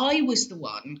I was the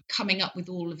one coming up with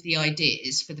all of the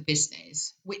ideas for the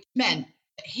business, which meant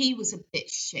that he was a bit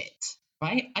shit,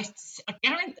 right? I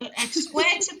guarantee, I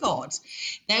swear to God,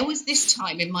 there was this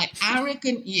time in my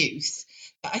arrogant youth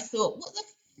that I thought, what the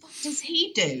fuck does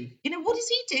he do? What does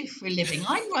he do for a living?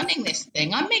 I'm running this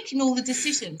thing. I'm making all the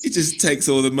decisions. He just takes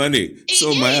all the money. It's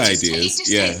all my He ideas. just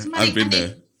takes Yeah, the I've money, been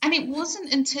there. and it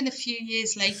wasn't until a few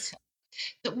years later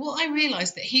that what I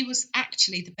realised that he was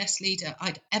actually the best leader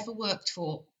I'd ever worked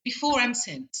for, before and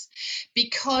since,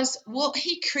 because what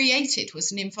he created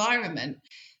was an environment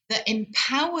that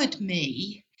empowered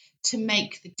me to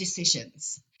make the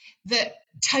decisions, that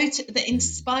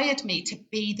inspired me to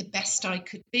be the best I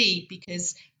could be,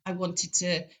 because I wanted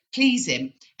to please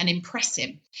him and impress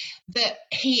him, that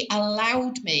he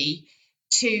allowed me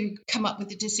to come up with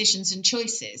the decisions and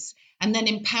choices, and then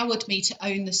empowered me to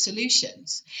own the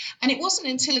solutions. And it wasn't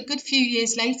until a good few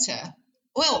years later,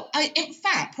 in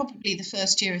fact, probably the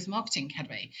first year of the Marketing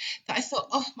Academy, that I thought,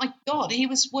 oh my God, he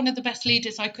was one of the best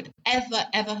leaders I could ever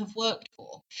have worked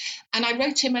for. And I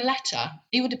wrote him a letter.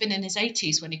 He would have been in his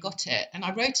 80s when he got it. And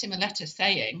I wrote him a letter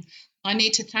saying, I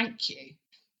need to thank you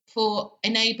for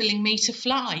enabling me to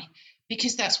fly,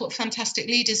 because that's what fantastic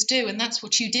leaders do, and that's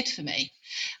what you did for me.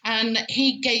 And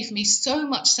he gave me so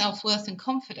much self-worth and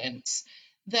confidence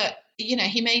that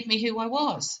he made me who I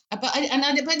was. But I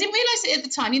didn't realize it at the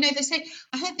time. They say,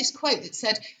 I heard this quote that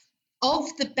said,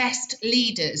 of the best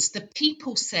leaders, the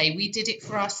people say we did it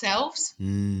for ourselves.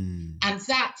 And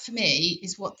that for me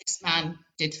is what this man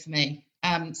did for me.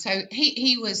 So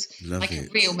he was like a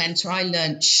real mentor. I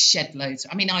learned shed loads.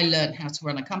 I mean, I learned how to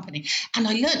run a company, and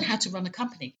I learned how to run a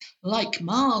company like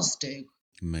Mars do.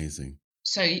 Amazing.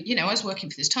 So, I was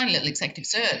working for this tiny little executive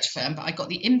search firm, but I got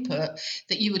the input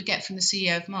that you would get from the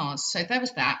CEO of Mars. So there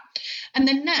was that. And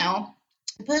then now,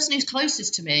 the person who's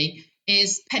closest to me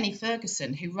is Penny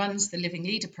Ferguson, who runs the Living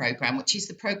Leader Program, which is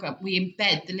the program we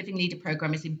embed. The Living Leader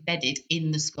Program is embedded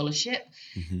in the scholarship.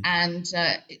 And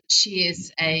she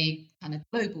is a kind of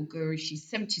global guru. She's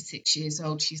 76 years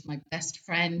old. She's my best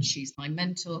friend. She's my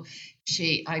mentor.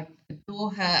 I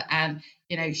adore her. And,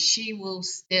 she will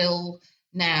still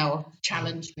now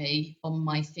challenge me on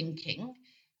my thinking.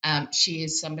 She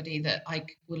is somebody that I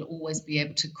will always be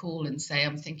able to call and say,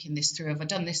 I'm thinking this through. Have I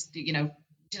done this?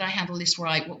 Did I handle this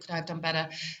right? What could I have done better?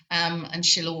 And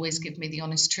she'll always give me the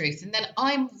honest truth. And then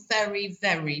I'm very,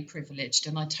 very privileged,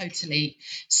 and I totally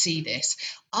see this.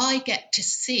 I get to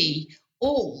see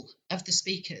all of the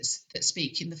speakers that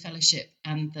speak in the fellowship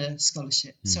and the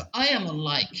scholarship. So I'm on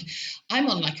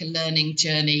like a learning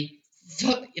journey,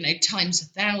 times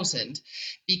 1,000,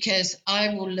 because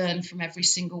I will learn from every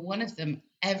single one of them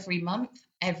every month,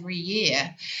 every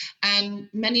year. And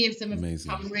many of them have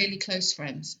become really close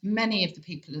friends. Many of the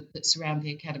people that surround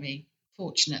the academy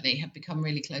fortunately have become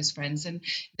really close friends, and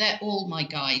they're all my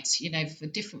guides. For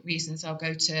different reasons, I'll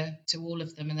go to all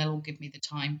of them, and they'll all give me the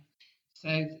time.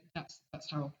 So that's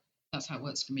how it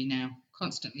works for me now.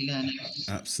 Constantly learning.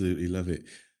 Absolutely love it.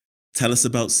 Tell us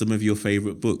about some of your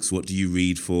favorite books. What do you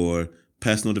read for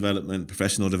personal development,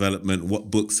 professional development? What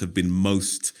books have been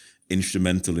most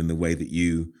instrumental in the way that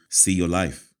you see your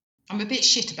life? I'm a bit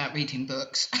shit about reading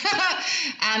books,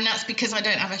 and that's because I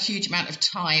don't have a huge amount of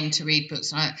time to read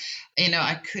books.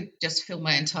 I could just fill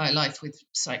my entire life with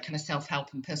kind of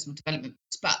self-help and personal development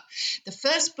books. But the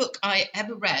first book I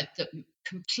ever read that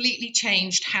completely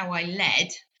changed how I led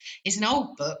is an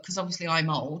old book, because obviously I'm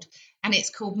old, and it's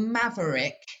called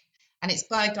Maverick, and it's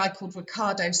by a guy called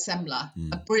Ricardo Semler,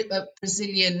 a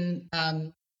Brazilian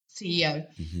CEO,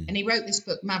 and he wrote this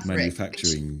book Maverick,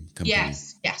 Manufacturing company.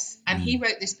 Yes. And he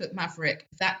wrote this book, Maverick,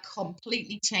 that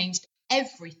completely changed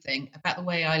everything about the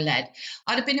way I led.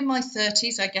 I'd have been in my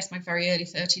 30s, I guess my very early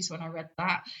 30s when I read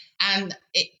that. And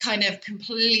it kind of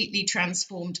completely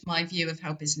transformed my view of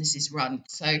how business is run.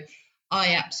 So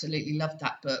I absolutely loved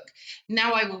that book.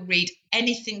 Now I will read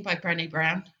anything by Brené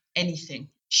Brown, anything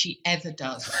she ever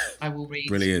does, I will read.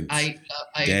 Brilliant. I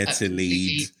Dare to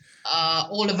Lead.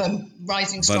 All of them,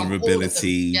 Rising Strong, Vulnerability. all of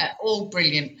them. Yeah, all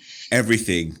brilliant.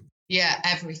 Everything. Yeah,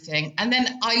 everything. And then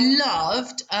I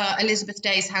loved Elizabeth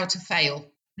Day's How to Fail.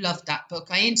 Loved that book.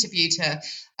 I interviewed her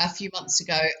a few months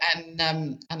ago, and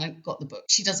I got the book.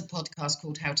 She does a podcast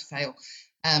called How to Fail,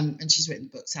 and she's written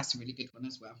the books. That's a really good one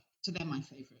as well. So they're my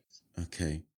favourites.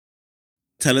 Okay.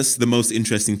 Tell us the most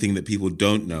interesting thing that people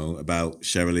don't know about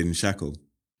Sherilyn Shackle.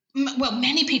 Well,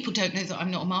 many people don't know that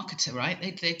I'm not a marketer, right?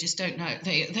 They just don't know.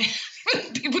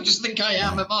 People just think I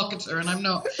am a marketer, and I'm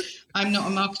not. I'm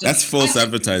not a marketer. That's false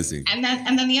advertising. And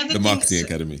then the other the Marketing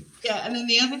Academy. Yeah, and then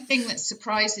the other thing that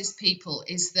surprises people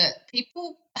is that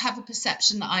people have a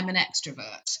perception that I'm an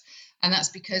extrovert, and that's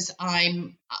because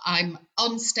I'm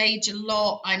on stage a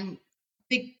lot. I'm a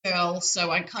big girl, so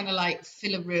I kind of like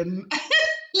fill a room.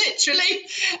 Literally,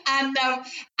 and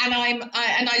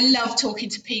I love talking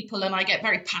to people, and I get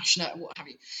very passionate and what have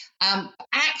you.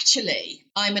 Actually,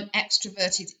 I'm an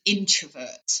extroverted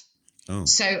introvert. Oh.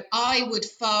 So I would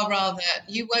far rather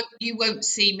you won't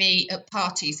see me at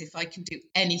parties if I can do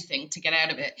anything to get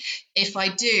out of it. If I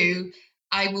do,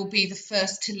 I will be the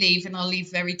first to leave, and I'll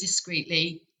leave very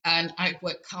discreetly. And I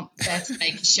can't bear to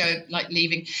make a show like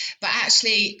leaving. But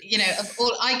actually, of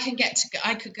all I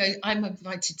could go. I'm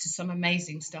invited to some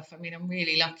amazing stuff. I mean, I'm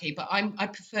really lucky. But I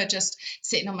prefer just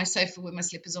sitting on my sofa with my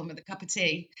slippers on with a cup of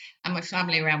tea and my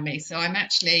family around me. So I'm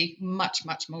actually much,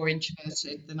 much more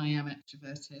introverted than I am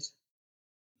extroverted.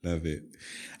 Love it.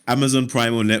 Amazon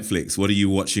Prime or Netflix? What are you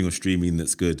watching or streaming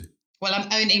that's good? Well,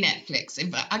 I'm only Netflix.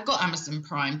 I've got Amazon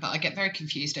Prime, but I get very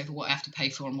confused over what I have to pay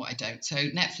for and what I don't. So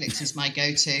Netflix is my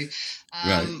go-to.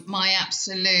 Right. My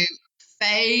absolute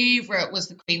favourite was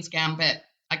The Queen's Gambit.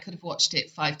 I could have watched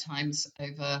it 5 times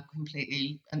over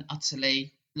completely and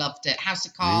utterly. Loved it. House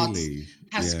of Cards. Really?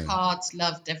 House of Cards.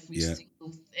 Loved every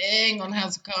single thing on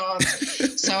House of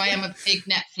Cards. So I am a big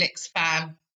Netflix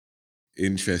fan.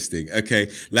 Interesting.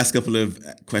 Okay, last couple of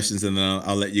questions and then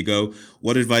I'll let you go.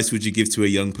 What advice would you give to a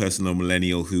young person or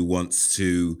millennial who wants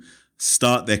to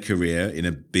start their career in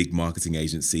a big marketing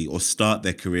agency or start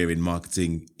their career in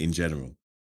marketing in general?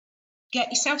 Get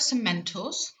yourself some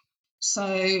mentors.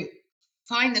 So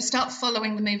start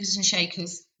following the movers and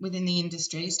shakers within the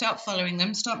industry. Start following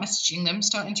them, start messaging them,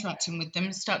 start interacting with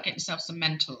them, start getting yourself some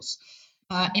mentors.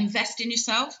 Invest in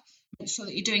yourself. Make sure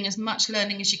that you're doing as much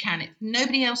learning as you can. It's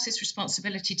nobody else's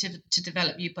responsibility to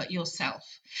develop you but yourself.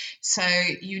 So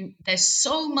there's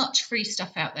so much free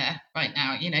stuff out there right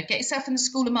now. Get yourself in the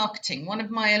School of Marketing. One of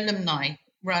my alumni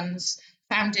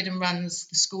founded and runs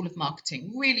the School of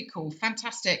Marketing. Really cool,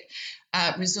 fantastic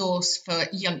resource for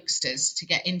youngsters to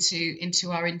get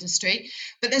into our industry.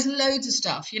 But there's loads of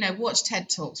stuff. Watch TED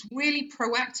Talks. Really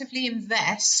proactively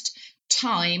invest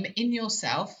time in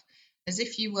yourself as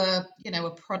if you were, a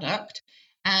product,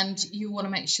 and you want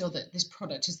to make sure that this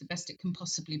product is the best it can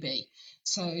possibly be.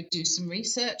 So do some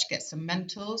research, get some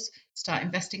mentors, start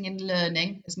investing in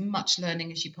learning, as much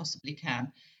learning as you possibly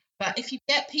can. But if you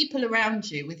get people around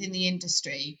you within the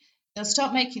industry, they'll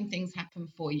start making things happen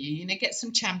for you. Get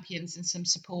some champions and some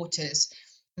supporters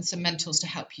and some mentors to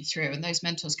help you through. And those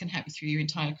mentors can help you through your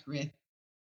entire career.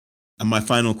 And my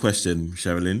final question,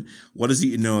 Sherilyn, what is it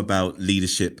you know about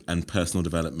leadership and personal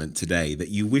development today that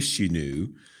you wish you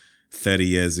knew 30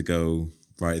 years ago,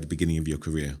 right at the beginning of your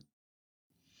career?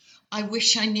 I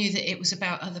wish I knew that it was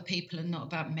about other people and not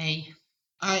about me.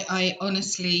 I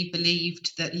honestly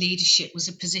believed that leadership was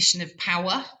a position of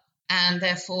power, And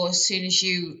therefore, as soon as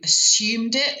you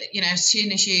assumed it, as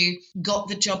soon as you got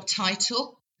the job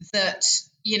title, that,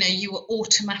 you were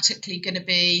automatically going to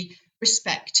be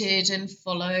respected and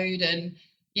followed, and,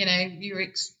 you were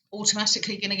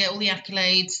automatically going to get all the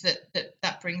accolades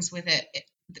that brings with it.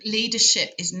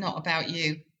 Leadership is not about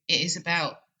you. It is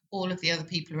about all of the other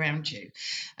people around you.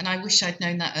 And I wish I'd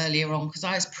known that earlier on, because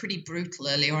I was pretty brutal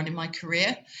earlier on in my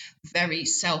career, very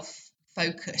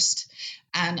self-focused.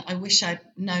 And I wish I'd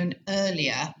known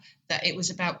earlier that it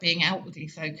was about being outwardly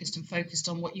focused and focused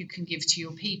on what you can give to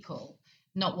your people,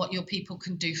 not what your people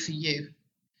can do for you.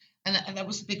 And that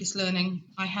was the biggest learning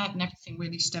I had, and everything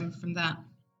really stemmed from that.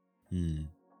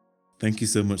 Thank you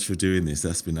so much for doing this.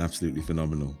 That's been absolutely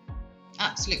phenomenal.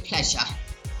 Absolute pleasure.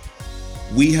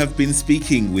 We have been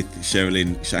speaking with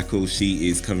Sherilyn Shackle. She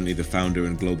is currently the founder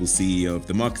and global CEO of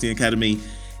the Marketing Academy.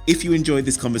 If you enjoyed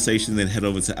this conversation, then head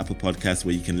over to Apple Podcasts,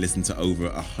 where you can listen to over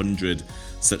 100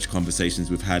 such conversations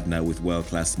we've had now with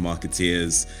world-class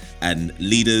marketeers and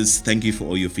leaders. Thank you for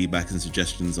all your feedback and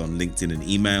suggestions on LinkedIn and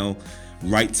email.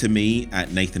 Write to me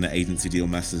at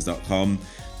nathan@agencydealmasters.com.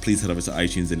 Please head over to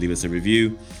iTunes and leave us a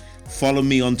review. Follow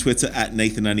me on Twitter at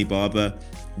NathanAniBarber.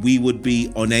 We would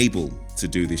be unable to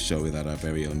do this show without our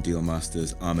very own Deal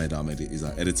Masters. Ahmed is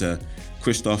our editor.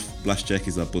 Christoph Blaschek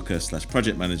is our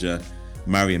booker/project manager.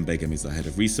 Mariam Begum is our head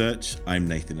of research. I'm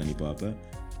Nathan Anibarber.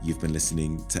 You've been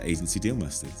listening to Agency Deal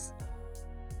Masters.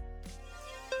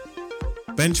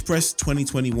 Benchpress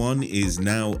 2021 is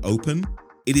now open.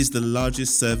 It is the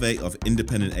largest survey of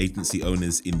independent agency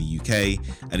owners in the UK,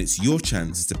 and it's your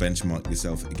chance to benchmark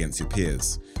yourself against your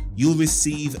peers. You'll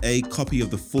receive a copy of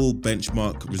the full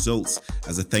benchmark results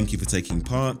as a thank you for taking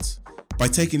part. By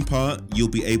taking part, you'll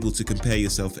be able to compare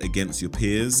yourself against your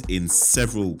peers in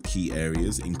several key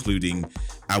areas, including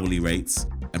hourly rates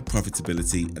and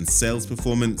profitability and sales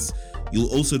performance. You'll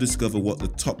also discover what the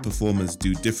top performers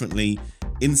do differently,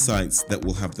 insights that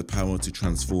will have the power to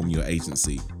transform your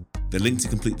agency. The link to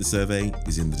complete the survey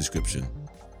is in the description.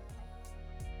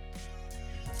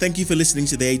 Thank you for listening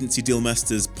to the Agency Deal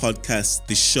Masters podcast.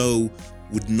 This show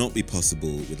would not be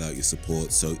possible without your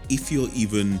support. So if you're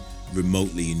even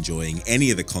remotely enjoying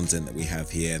any of the content that we have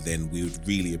here, then we would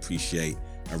really appreciate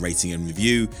a rating and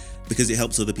review, because it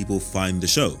helps other people find the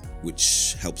show,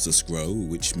 which helps us grow,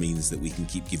 which means that we can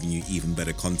keep giving you even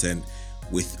better content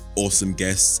with awesome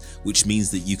guests, which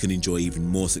means that you can enjoy even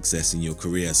more success in your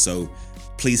career. So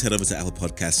please head over to Apple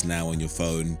Podcasts now on your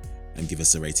phone and give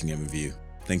us a rating and review.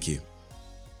 Thank you.